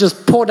know you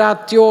just poured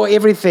out your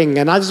everything,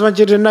 and I just want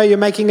you to know you're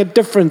making a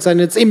difference,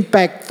 and it's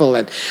impactful,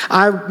 and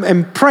I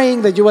am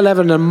praying that you will have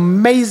an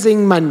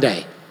amazing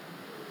Monday.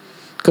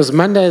 Because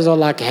Mondays are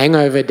like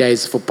hangover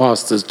days for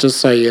pastors,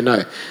 just so you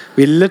know.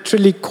 We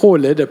literally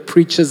call it a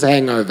preacher's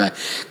hangover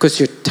because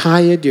you're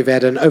tired, you've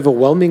had an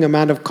overwhelming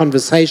amount of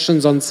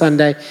conversations on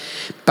Sunday,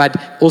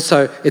 but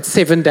also it's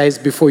 7 days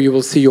before you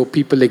will see your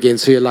people again,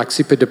 so you're like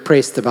super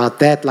depressed about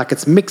that. Like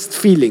it's mixed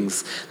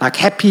feelings, like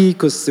happy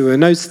because there were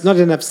not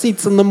enough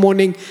seats in the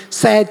morning,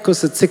 sad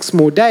because it's 6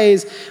 more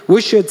days,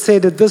 wish you had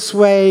said it this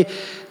way,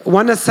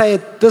 want to say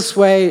it this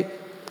way.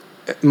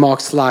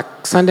 Mark's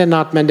like Sunday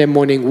night, Monday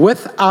morning,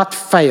 without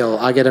fail,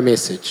 I get a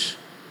message.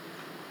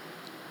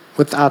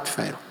 Without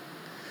fail.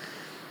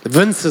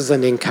 Vince is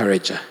an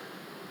encourager.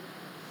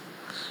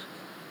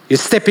 You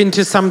step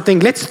into something,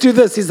 let's do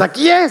this. He's like,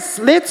 yes,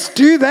 let's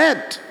do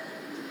that.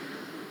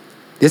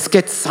 Let's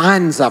get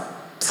signs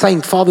up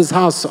saying Father's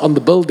house on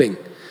the building.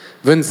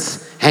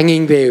 Vince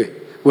hanging there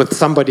with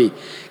somebody,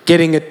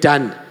 getting it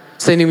done,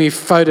 sending me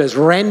photos,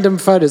 random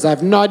photos. I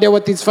have no idea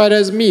what these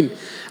photos mean.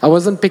 I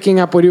wasn't picking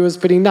up what he was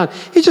putting down.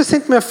 He just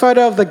sent me a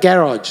photo of the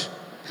garage.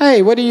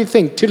 Hey, what do you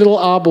think? 2 little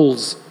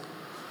eyeballs.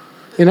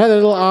 You know, the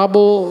little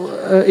eyeball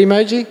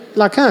emoji?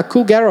 Like,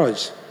 cool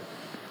garage.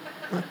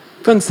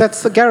 Vince,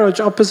 that's the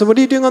garage opposite. What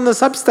are you doing on the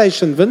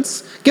substation,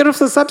 Vince? Get off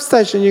the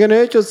substation. You're going to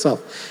hurt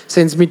yourself.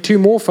 Sends me 2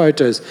 more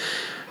photos.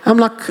 I'm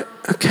like,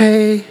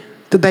 okay.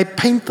 Did they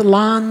paint the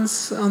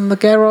lines on the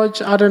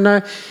garage? I don't know.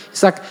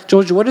 He's like,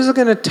 George, what is it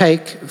going to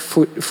take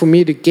for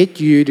me to get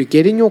you to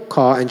get in your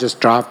car and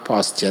just drive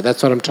past here?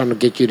 That's what I'm trying to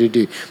get you to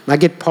do. And I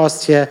get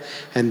past here,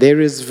 and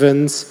there is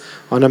Vince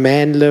on a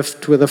man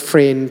lift with a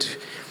friend,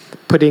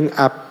 putting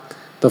up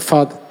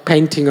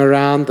painting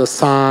around the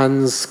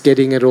signs,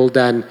 getting it all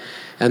done.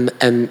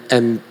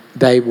 And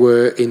they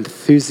were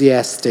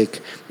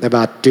enthusiastic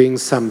about doing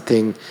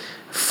something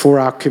for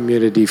our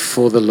community,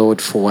 for the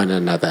Lord, for one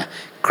another.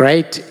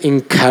 Great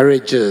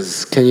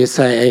encouragers. Can you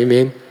say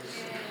amen?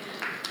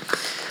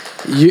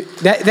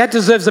 That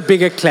deserves a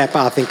bigger clap,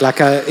 I think, like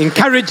an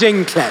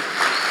encouraging clap.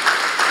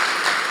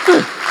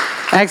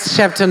 Acts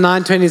chapter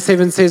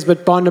 9:27 says,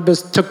 but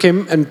Barnabas took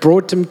him and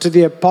brought him to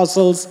the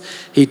apostles.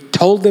 He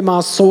told them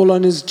how Saul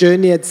on his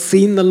journey had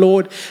seen the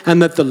Lord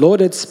and that the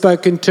Lord had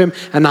spoken to him.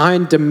 And how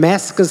in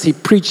Damascus he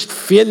preached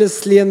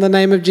fearlessly in the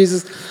name of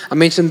Jesus. I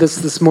mentioned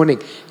this morning.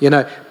 You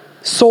know,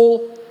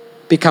 Saul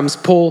becomes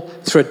Paul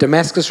through a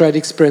Damascus Road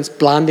experience,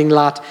 blinding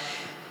light.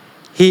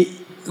 He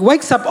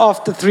wakes up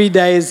after 3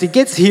 days, he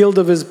gets healed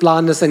of his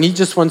blindness, and he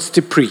just wants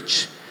to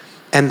preach.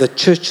 And the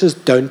churches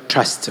don't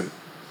trust him.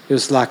 He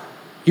was like,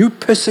 you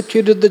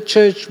persecuted the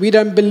church, we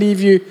don't believe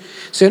you.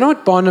 So you know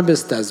what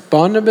Barnabas does?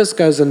 Barnabas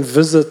goes and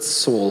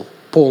visits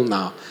Paul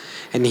now,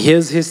 and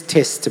hears his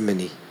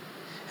testimony,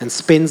 and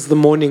spends the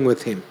morning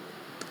with him.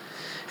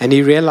 And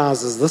he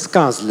realizes this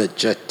guy's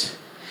legit.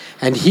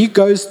 And he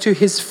goes to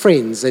his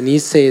friends and he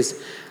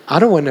says, I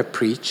don't want to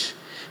preach,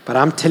 but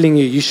I'm telling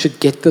you, you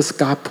should get this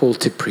guy Paul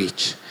to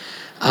preach.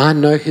 I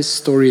know his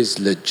story is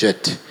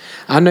legit.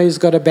 I know he's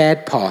got a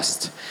bad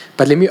past,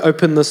 but let me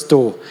open this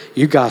door.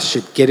 You guys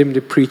should get him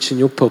to preach in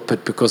your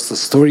pulpit because the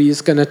story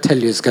he's going to tell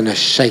you is going to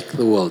shake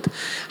the world.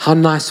 How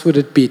nice would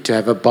it be to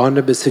have a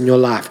Barnabas in your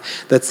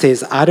life that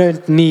says, I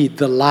don't need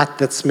the light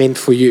that's meant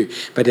for you,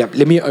 but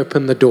let me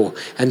open the door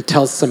and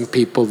tell some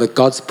people that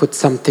God's put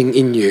something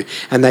in you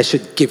and they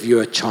should give you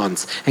a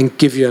chance and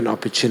give you an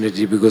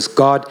opportunity because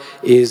God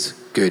is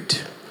good.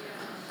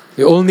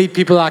 We all need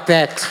people like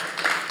that.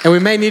 And we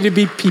may need to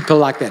be people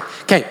like that.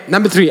 Okay,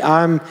 number 3,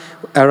 I'm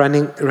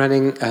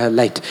running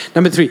late.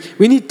 Number 3,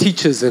 we need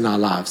teachers in our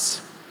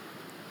lives.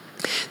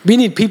 We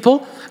need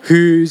people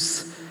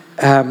whose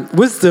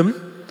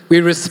wisdom we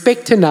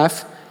respect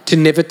enough to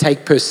never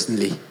take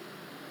personally.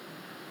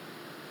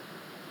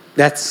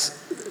 That's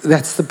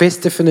the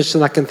best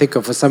definition I can think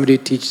of for somebody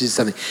who teaches you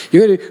something.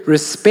 You've got to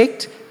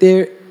respect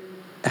their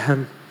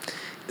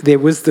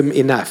wisdom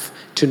enough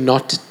to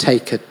not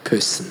take it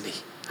personally.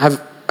 I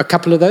have a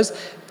couple of those.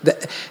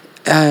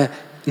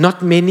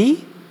 Not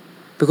many,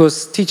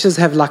 because teachers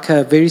have like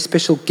a very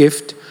special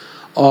gift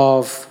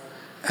of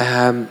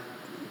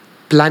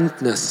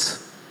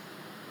bluntness,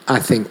 I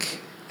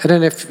think. I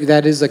don't know if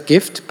that is a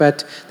gift,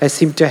 but they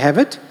seem to have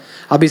it.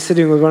 I'll be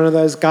sitting with one of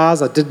those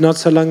guys I did not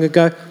so long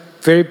ago,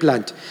 very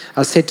blunt.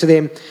 I said to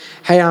them,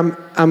 hey,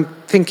 I'm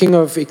thinking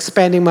of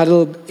expanding my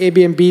little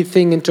Airbnb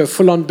thing into a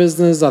full-on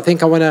business. I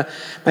think I want to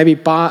maybe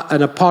buy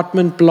an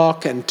apartment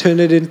block and turn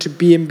it into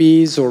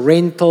B&Bs or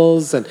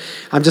rentals. And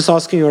I'm just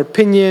asking your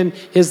opinion.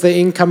 Here's the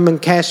income and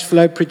cash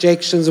flow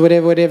projections,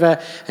 whatever.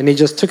 And he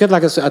just took it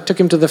like I took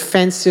him to the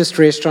fanciest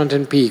restaurant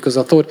in P because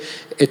I thought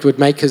it would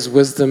make his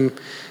wisdom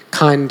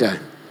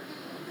kinder.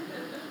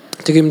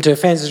 Took him to a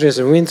fancy dress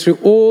and went through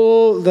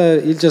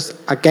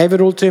I gave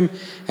it all to him,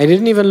 and he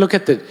didn't even look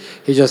at it.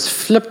 He just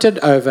flipped it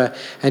over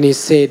and he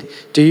said,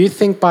 do you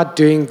think by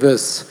doing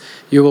this,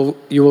 you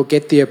will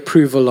get the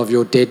approval of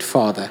your dead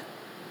father?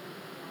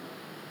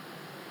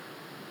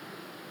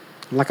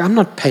 I'm like, I'm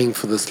not paying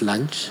for this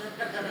lunch.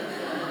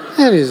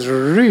 That is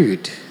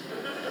rude.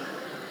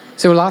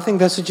 So, well, I think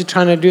that's what you're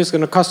trying to do. It's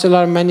going to cost you a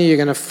lot of money. You're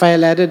going to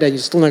fail at it, and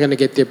you're still not going to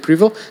get the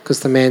approval because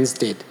the man's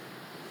dead.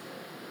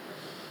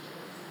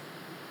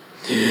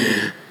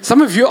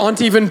 Some of you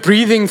aren't even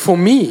breathing for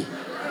me.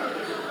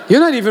 You're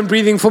not even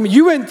breathing for me.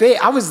 You weren't there.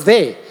 I was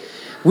there.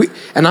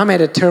 And I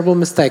made a terrible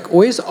mistake.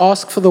 Always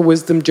ask for the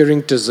wisdom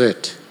during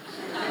dessert.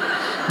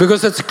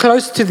 Because it's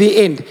close to the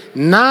end.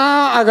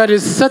 Now I got to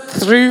sit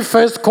through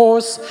first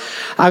course.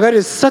 I got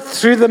to sit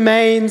through the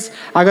mains.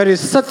 I got to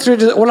sit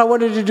through. All I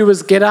wanted to do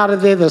was get out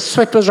of there. The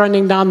sweat was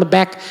running down the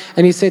back.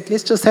 And he said,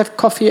 let's just have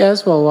coffee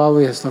as well while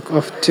we're like,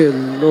 oh, dear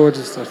Lord.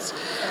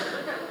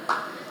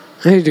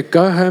 I need to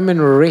go home and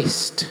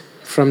rest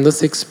from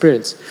this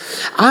experience.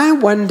 I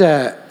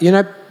wonder,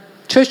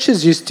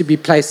 churches used to be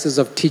places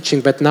of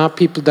teaching, but now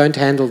people don't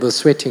handle the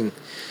sweating.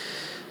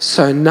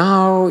 So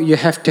now you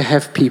have to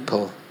have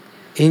people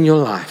in your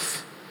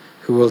life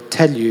who will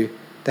tell you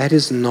that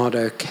is not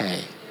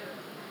okay,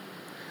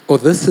 or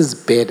this is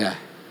better,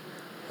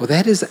 or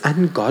that is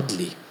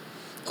ungodly,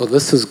 or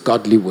this is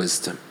godly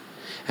wisdom.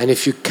 And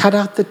if you cut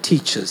out the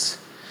teachers,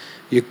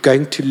 you're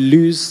going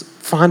to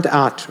find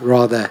out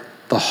rather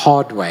the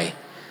hard way,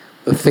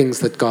 the things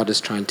that God is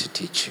trying to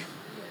teach you.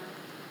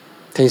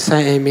 Can you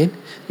say amen?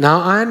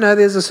 Now I know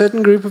there's a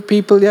certain group of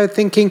people here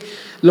thinking,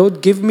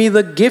 Lord, give me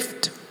the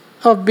gift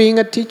of being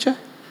a teacher.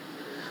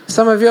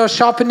 Some of you are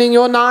sharpening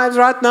your knives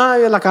right now.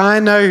 You're like, I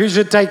know who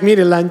should take me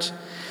to lunch.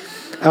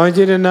 I want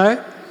you to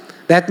know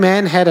that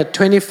man had a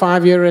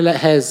 25-year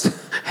has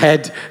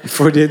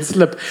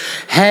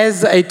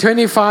a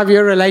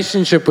 25-year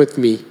relationship with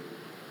me.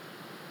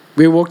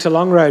 We walked a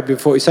long road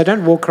before, so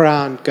don't walk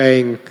around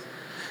going,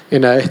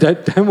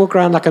 don't walk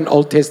around like an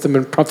Old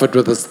Testament prophet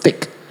with a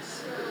stick.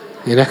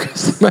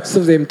 Because most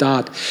of them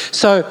died.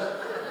 So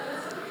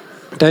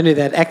don't do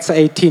that. Acts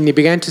 18, he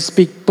began to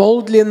speak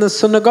boldly in the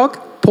synagogue.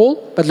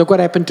 Paul, but look what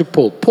happened to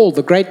Paul. Paul,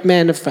 the great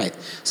man of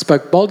faith,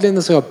 spoke boldly in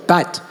the synagogue.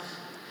 But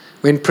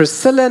when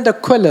Priscilla and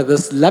Aquila,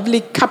 this lovely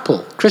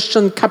couple,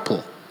 Christian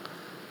couple,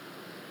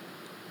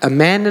 a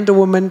man and a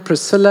woman,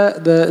 Priscilla,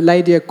 the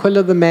lady,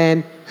 Aquila, the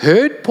man,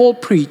 heard Paul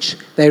preach,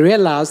 they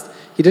realized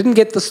he didn't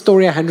get the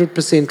story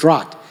 100%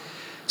 right.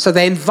 So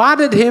they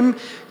invited him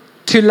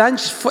to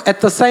lunch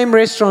at the same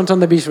restaurant on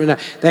the beach. No,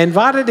 they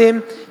invited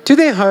him to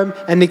their home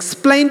and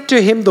explained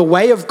to him the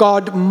way of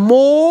God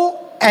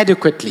more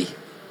adequately.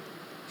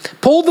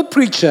 Paul the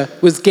preacher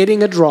was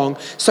getting it wrong,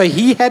 so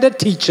he had a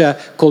teacher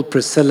called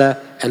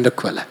Priscilla and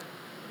Aquila.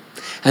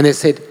 And they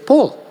said,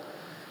 Paul,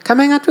 come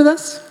hang out with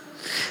us.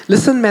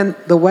 Listen, man,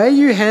 the way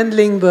you're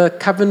handling the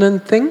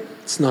covenant thing,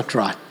 it's not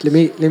right.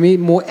 Let me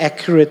more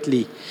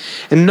accurately.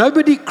 And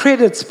nobody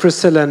credits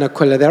Priscilla and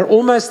Aquila. They're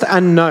almost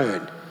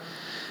unknown.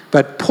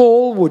 But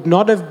Paul would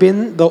not have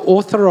been the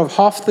author of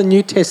half the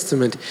New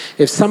Testament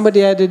if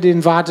somebody had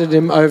invited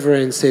him over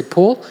and said,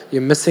 Paul,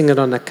 you're missing it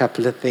on a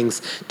couple of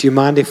things. Do you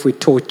mind if we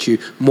taught you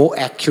more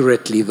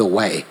accurately the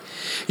way?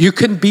 You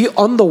can be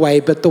on the way,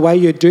 but the way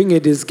you're doing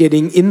it is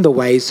getting in the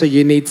way. So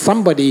you need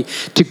somebody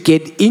to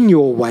get in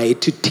your way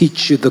to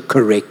teach you the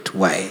correct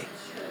way.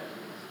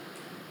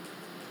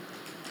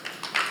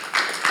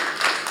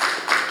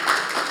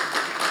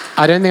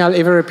 I don't think I'll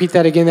ever repeat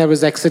that again. That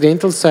was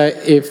accidental. So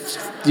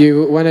if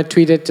you want to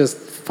tweet it, just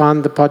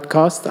find the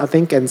podcast, I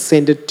think, and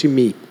send it to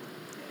me.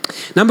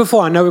 Number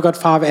 4, I know we've got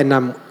 5 and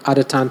I'm out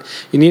of time.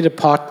 You need a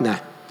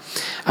partner.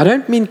 I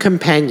don't mean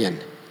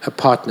companion, a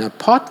partner. A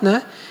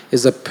partner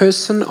is a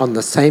person on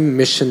the same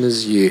mission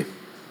as you.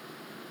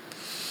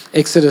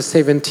 Exodus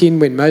 17,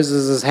 when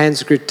Moses'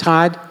 hands grew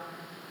tired,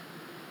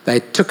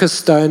 they took a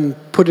stone,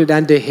 put it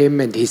under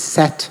him, and he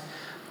sat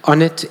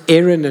on it.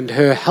 Aaron and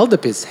Hur held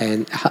up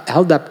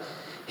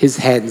his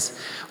hands,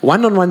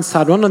 one on one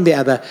side, one on the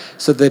other,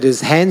 so that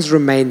his hands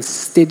remained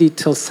steady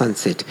till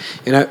sunset.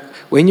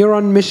 When you're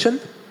on mission,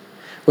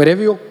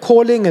 whatever your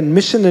calling and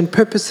mission and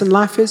purpose in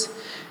life is,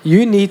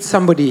 you need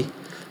somebody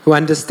who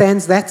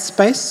understands that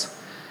space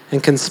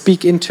and can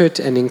speak into it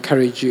and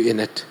encourage you in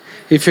it.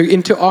 If you're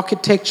into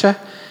architecture,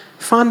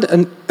 find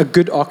a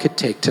good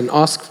architect and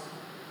ask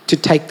to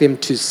take them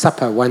to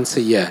supper once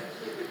a year.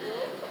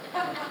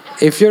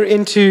 If you're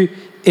into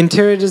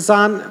interior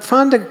design,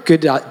 find a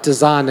good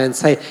designer and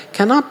say,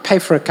 can I pay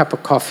for a cup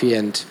of coffee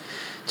and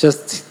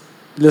just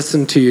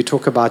listen to you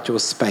talk about your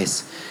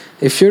space?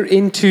 If you're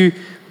into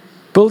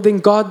building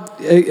God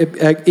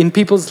in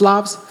people's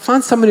lives,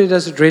 find somebody who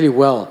does it really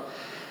well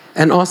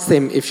and ask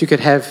them if you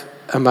could have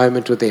a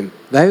moment with them.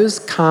 Those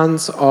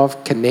kinds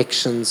of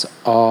connections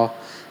are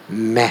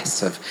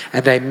massive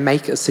and they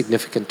make a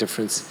significant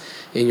difference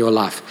in your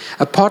life.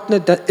 A partner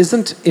that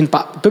isn't, in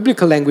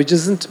biblical language,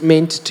 isn't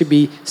meant to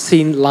be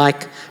seen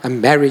like a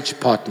marriage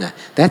partner.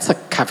 That's a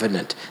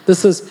covenant.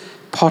 This is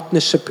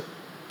partnership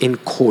in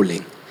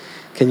calling.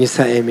 Can you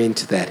say amen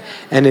to that?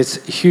 And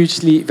it's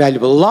hugely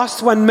valuable.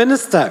 Last one,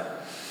 minister.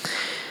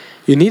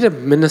 You need a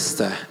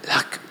minister.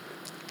 Like,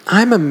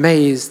 I'm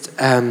amazed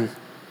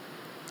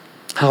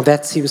how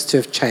that seems to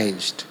have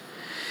changed.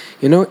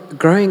 You know,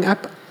 growing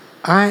up,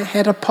 I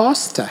had a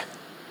pastor.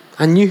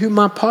 I knew who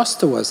my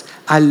pastor was.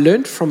 I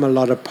learned from a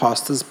lot of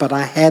pastors, but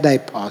I had a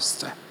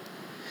pastor.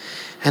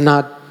 And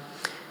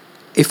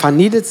if I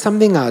needed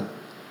something,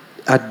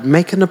 I'd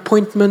make an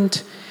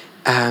appointment.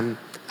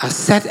 I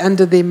sat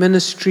under their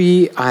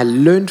ministry. I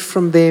learned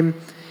from them.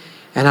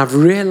 And I've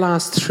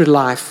realized through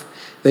life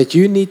that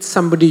you need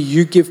somebody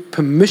you give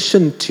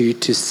permission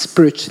to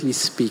spiritually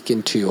speak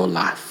into your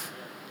life.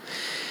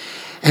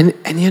 And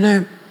you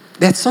know,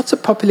 that's not so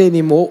popular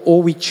anymore,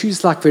 or we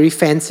choose like very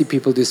fancy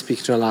people to speak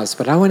into our lives.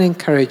 But I want to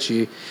encourage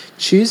you,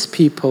 choose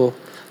people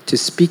to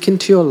speak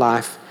into your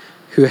life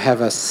who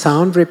have a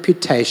sound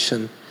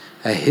reputation,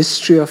 a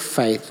history of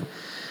faith,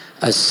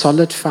 a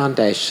solid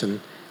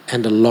foundation,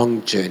 and a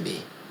long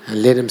journey.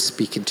 And let them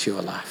speak into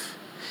your life.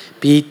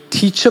 Be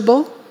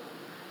teachable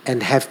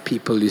and have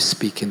people who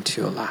speak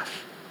into your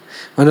life.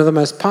 One of the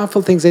most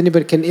powerful things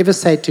anybody can ever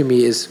say to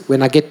me is,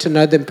 when I get to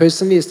know them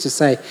personally, is to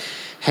say,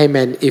 hey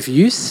man, if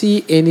you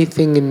see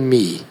anything in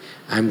me,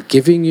 I'm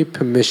giving you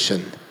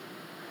permission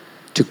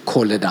to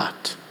call it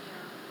out.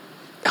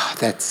 Oh,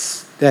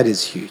 that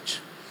is huge.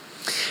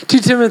 2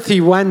 Timothy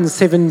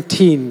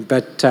 1:17,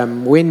 but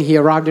when he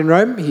arrived in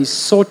Rome, he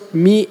sought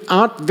me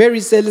out very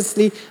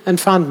zealously and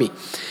found me.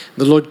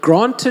 The Lord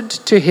granted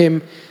to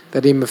him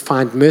that he may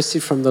find mercy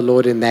from the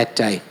Lord in that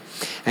day.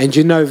 And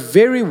you know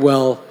very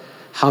well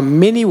how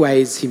many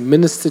ways he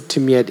ministered to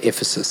me at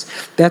Ephesus.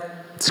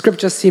 That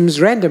scripture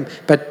seems random,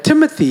 but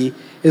Timothy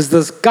is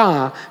this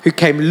guy who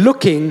came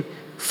looking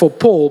for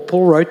Paul.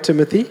 Paul wrote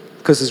Timothy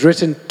because it's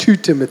written to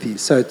Timothy.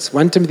 So it's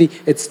 1 Timothy,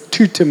 it's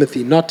to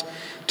Timothy, not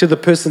to the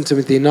person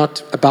Timothy,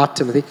 not about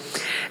Timothy.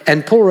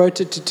 And Paul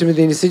wrote it to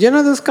Timothy, and he said, you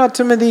know this guy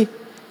Timothy?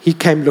 He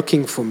came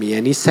looking for me,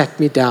 and he sat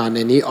me down,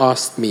 and he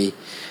asked me,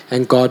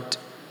 and God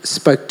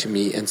spoke to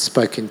me and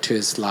spoke into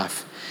his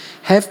life.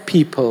 Have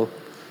people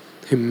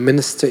who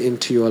minister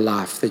into your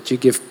life that you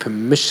give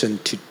permission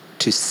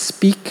to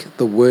speak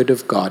the word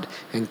of God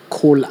and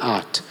call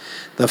out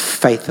the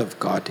faith of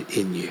God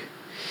in you.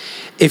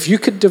 If you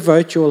could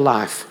devote your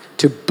life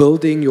to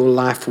building your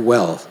life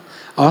well,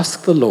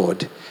 ask the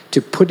Lord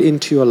to put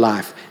into your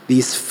life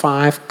these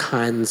 5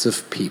 kinds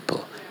of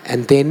people.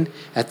 And then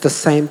at the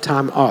same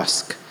time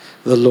ask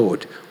the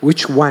Lord,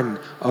 which one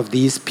of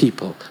these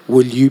people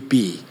will you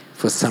be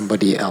for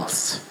somebody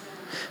else?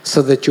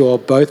 So that you are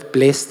both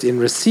blessed in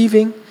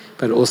receiving,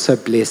 but also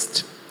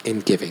blessed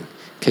in giving.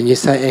 Can you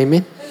say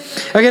amen?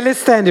 Okay, let's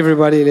stand,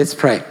 everybody. Let's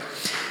pray.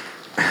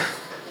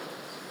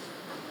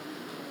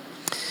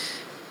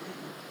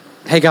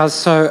 Hey guys,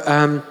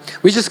 so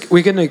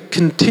we're going to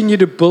continue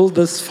to build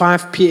this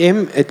 5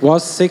 p.m. It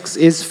was 6,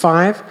 is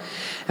 5,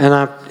 and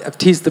I've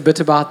teased a bit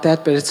about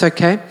that, but it's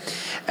okay.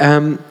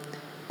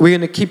 We're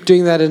going to keep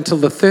doing that until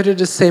the 3rd of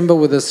December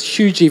with this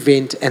huge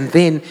event, and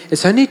then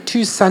it's only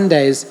 2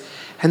 Sundays,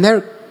 and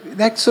they're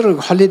sort of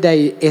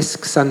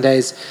holiday-esque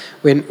Sundays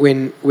when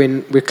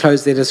we're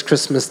closed. Then it's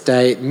Christmas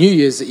Day, New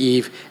Year's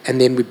Eve, and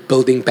then we're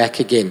building back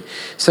again.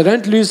 So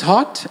don't lose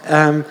heart.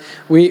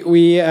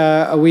 We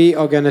are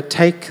going to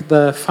take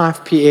the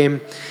 5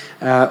 p.m.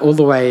 All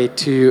the way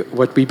to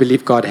what we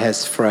believe God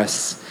has for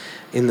us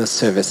in this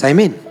service.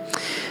 Amen.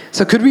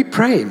 So could we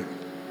pray?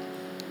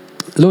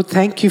 Lord,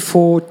 thank you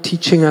for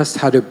teaching us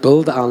how to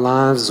build our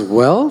lives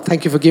well.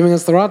 Thank you for giving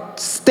us the right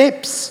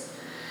steps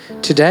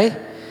today.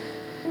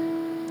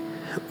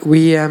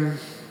 We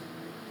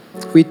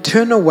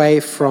turn away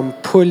from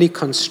poorly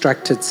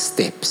constructed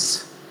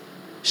steps,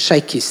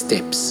 shaky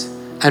steps,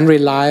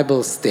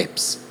 unreliable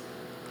steps,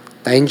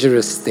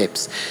 dangerous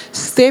steps,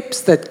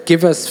 steps that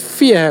give us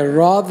fear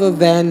rather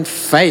than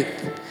faith.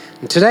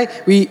 And today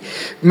we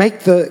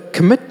make the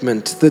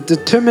commitment, the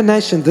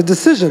determination, the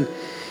decision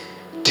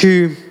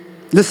to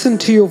listen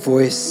to your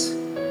voice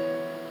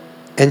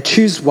and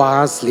choose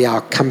wisely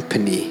our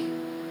company.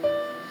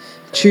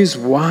 Choose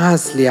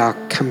wisely our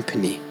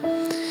company.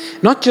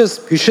 Not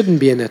just who shouldn't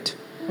be in it,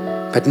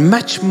 but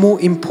much more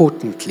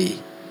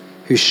importantly,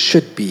 who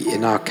should be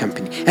in our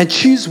company. And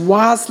choose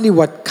wisely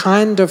what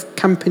kind of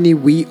company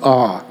we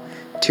are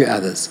to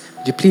others.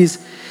 Would you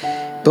please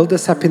build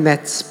us up in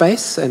that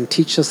space and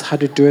teach us how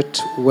to do it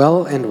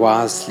well and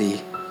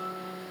wisely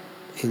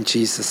in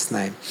Jesus'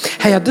 name.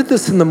 Hey, I did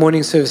this in the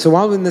morning service. So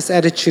while we're in this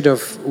attitude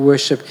of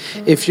worship,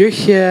 if you're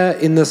here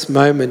in this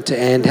moment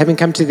and having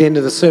come to the end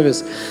of the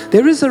service,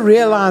 there is a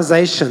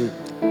realization,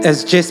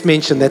 as Jess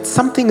mentioned, that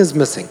something is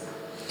missing.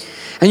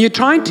 And you're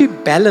trying to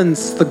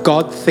balance the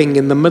God thing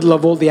in the middle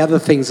of all the other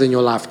things in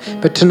your life.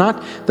 But tonight,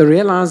 the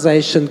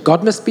realization,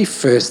 God must be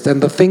first,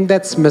 and the thing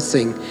that's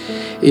missing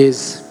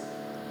is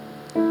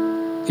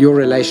your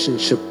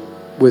relationship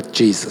with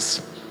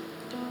Jesus.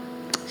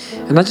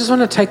 And I just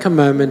want to take a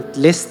moment,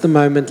 lest the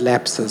moment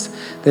lapses,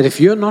 that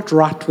if you're not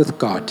right with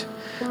God,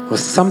 or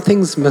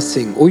something's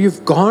missing, or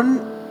you've gone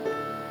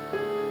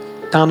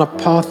down a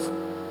path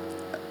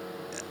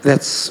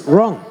that's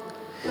wrong,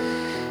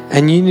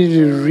 and you need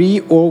to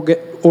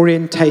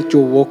reorientate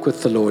your walk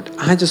with the Lord,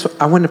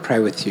 I want to pray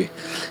with you.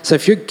 So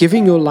if you're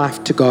giving your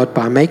life to God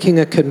by making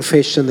a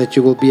confession that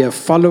you will be a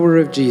follower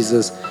of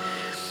Jesus,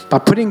 by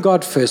putting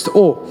God first,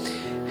 or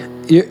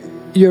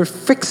you're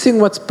fixing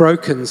what's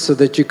broken so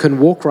that you can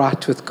walk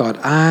right with God,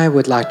 I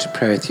would like to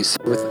pray with you. So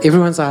with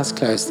everyone's eyes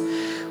closed,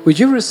 would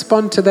you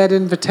respond to that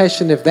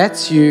invitation? If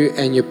that's you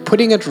and you're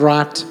putting it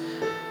right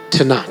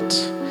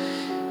tonight,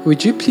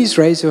 would you please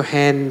raise your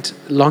hand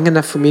long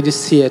enough for me to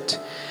see it?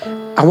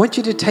 I want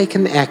you to take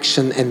an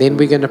action, and then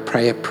we're going to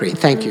pray a prayer.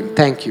 Thank you,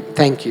 thank you,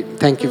 thank you,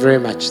 thank you very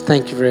much,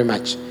 thank you very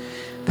much,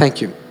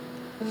 thank you.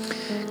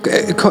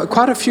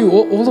 Quite a few,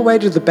 all the way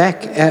to the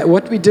back.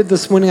 What we did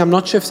this morning, I'm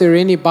not sure if there are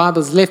any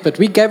Bibles left, but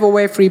we gave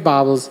away free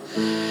Bibles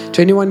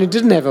to anyone who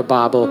didn't have a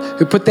Bible,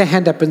 who put their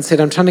hand up and said,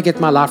 I'm trying to get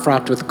my life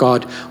right with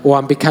God, or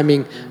I'm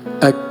becoming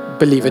a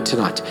believer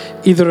tonight.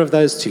 Either of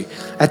those two.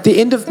 At the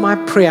end of my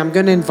prayer, I'm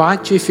going to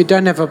invite you, if you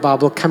don't have a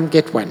Bible, come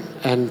get one,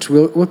 and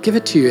we'll give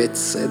it to you.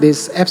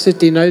 There's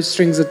absolutely no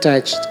strings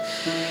attached.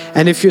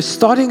 And if you're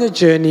starting a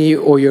journey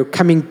or you're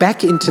coming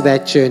back into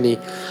that journey,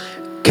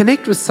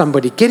 connect with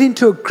somebody, get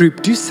into a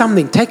group, do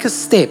something, take a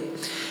step,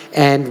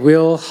 and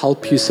we'll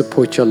help you,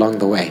 support you along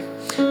the way.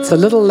 It's a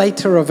little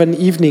later of an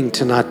evening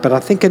tonight, but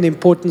I think an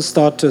important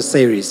start to a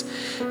series.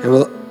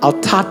 And I'll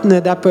tighten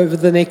it up over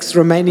the next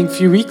remaining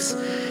few weeks,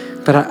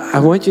 but I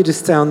want you to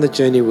stay on the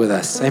journey with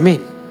us.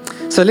 Amen.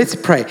 So let's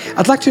pray.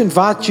 I'd like to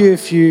invite you,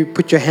 if you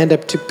put your hand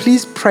up, to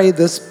please pray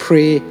this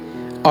prayer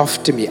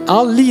after me.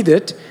 I'll lead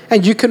it,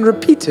 and you can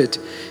repeat it,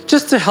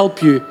 just to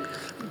help you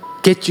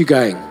get you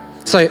going.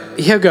 So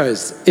here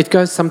goes. It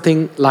goes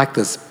something like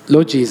this.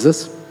 Lord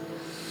Jesus,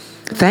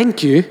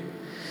 thank you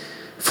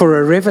for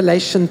a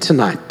revelation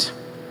tonight,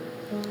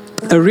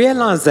 a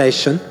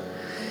realization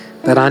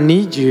that I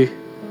need you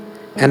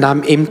and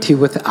I'm empty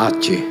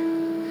without you.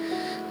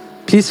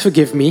 Please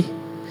forgive me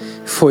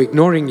for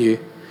ignoring you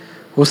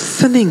or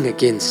sinning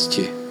against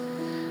you,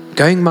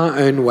 going my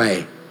own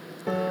way.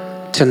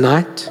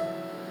 Tonight,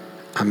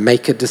 I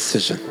make a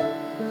decision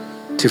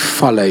to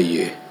follow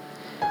you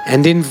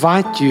and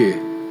invite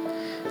you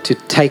to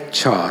take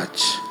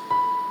charge.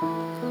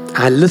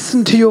 I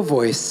listen to your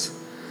voice.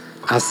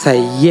 I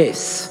say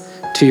yes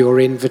to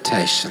your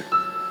invitation.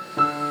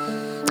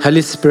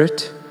 Holy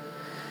Spirit,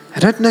 I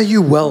don't know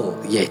you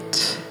well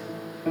yet,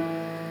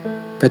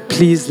 but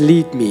please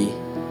lead me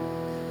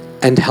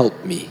and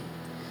help me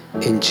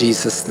in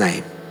Jesus'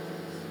 name.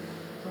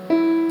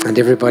 And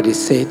everybody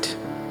said,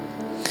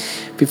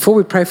 before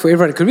we pray for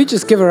everyone, could we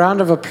just give a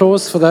round of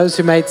applause for those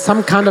who made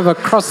some kind of a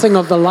crossing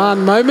of the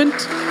line moment?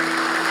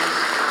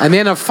 And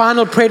then a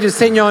final prayer to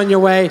send you on your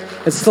way.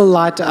 It's still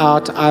light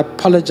out. I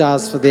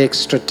apologize for the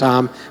extra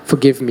time.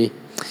 Forgive me.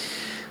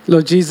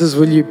 Lord Jesus,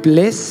 will you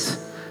bless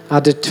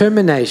our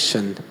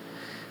determination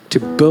to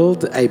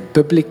build a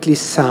biblically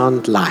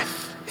sound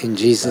life? In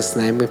Jesus'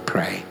 name we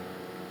pray.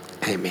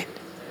 Amen.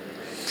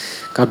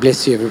 God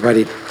bless you,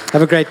 everybody.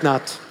 Have a great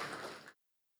night.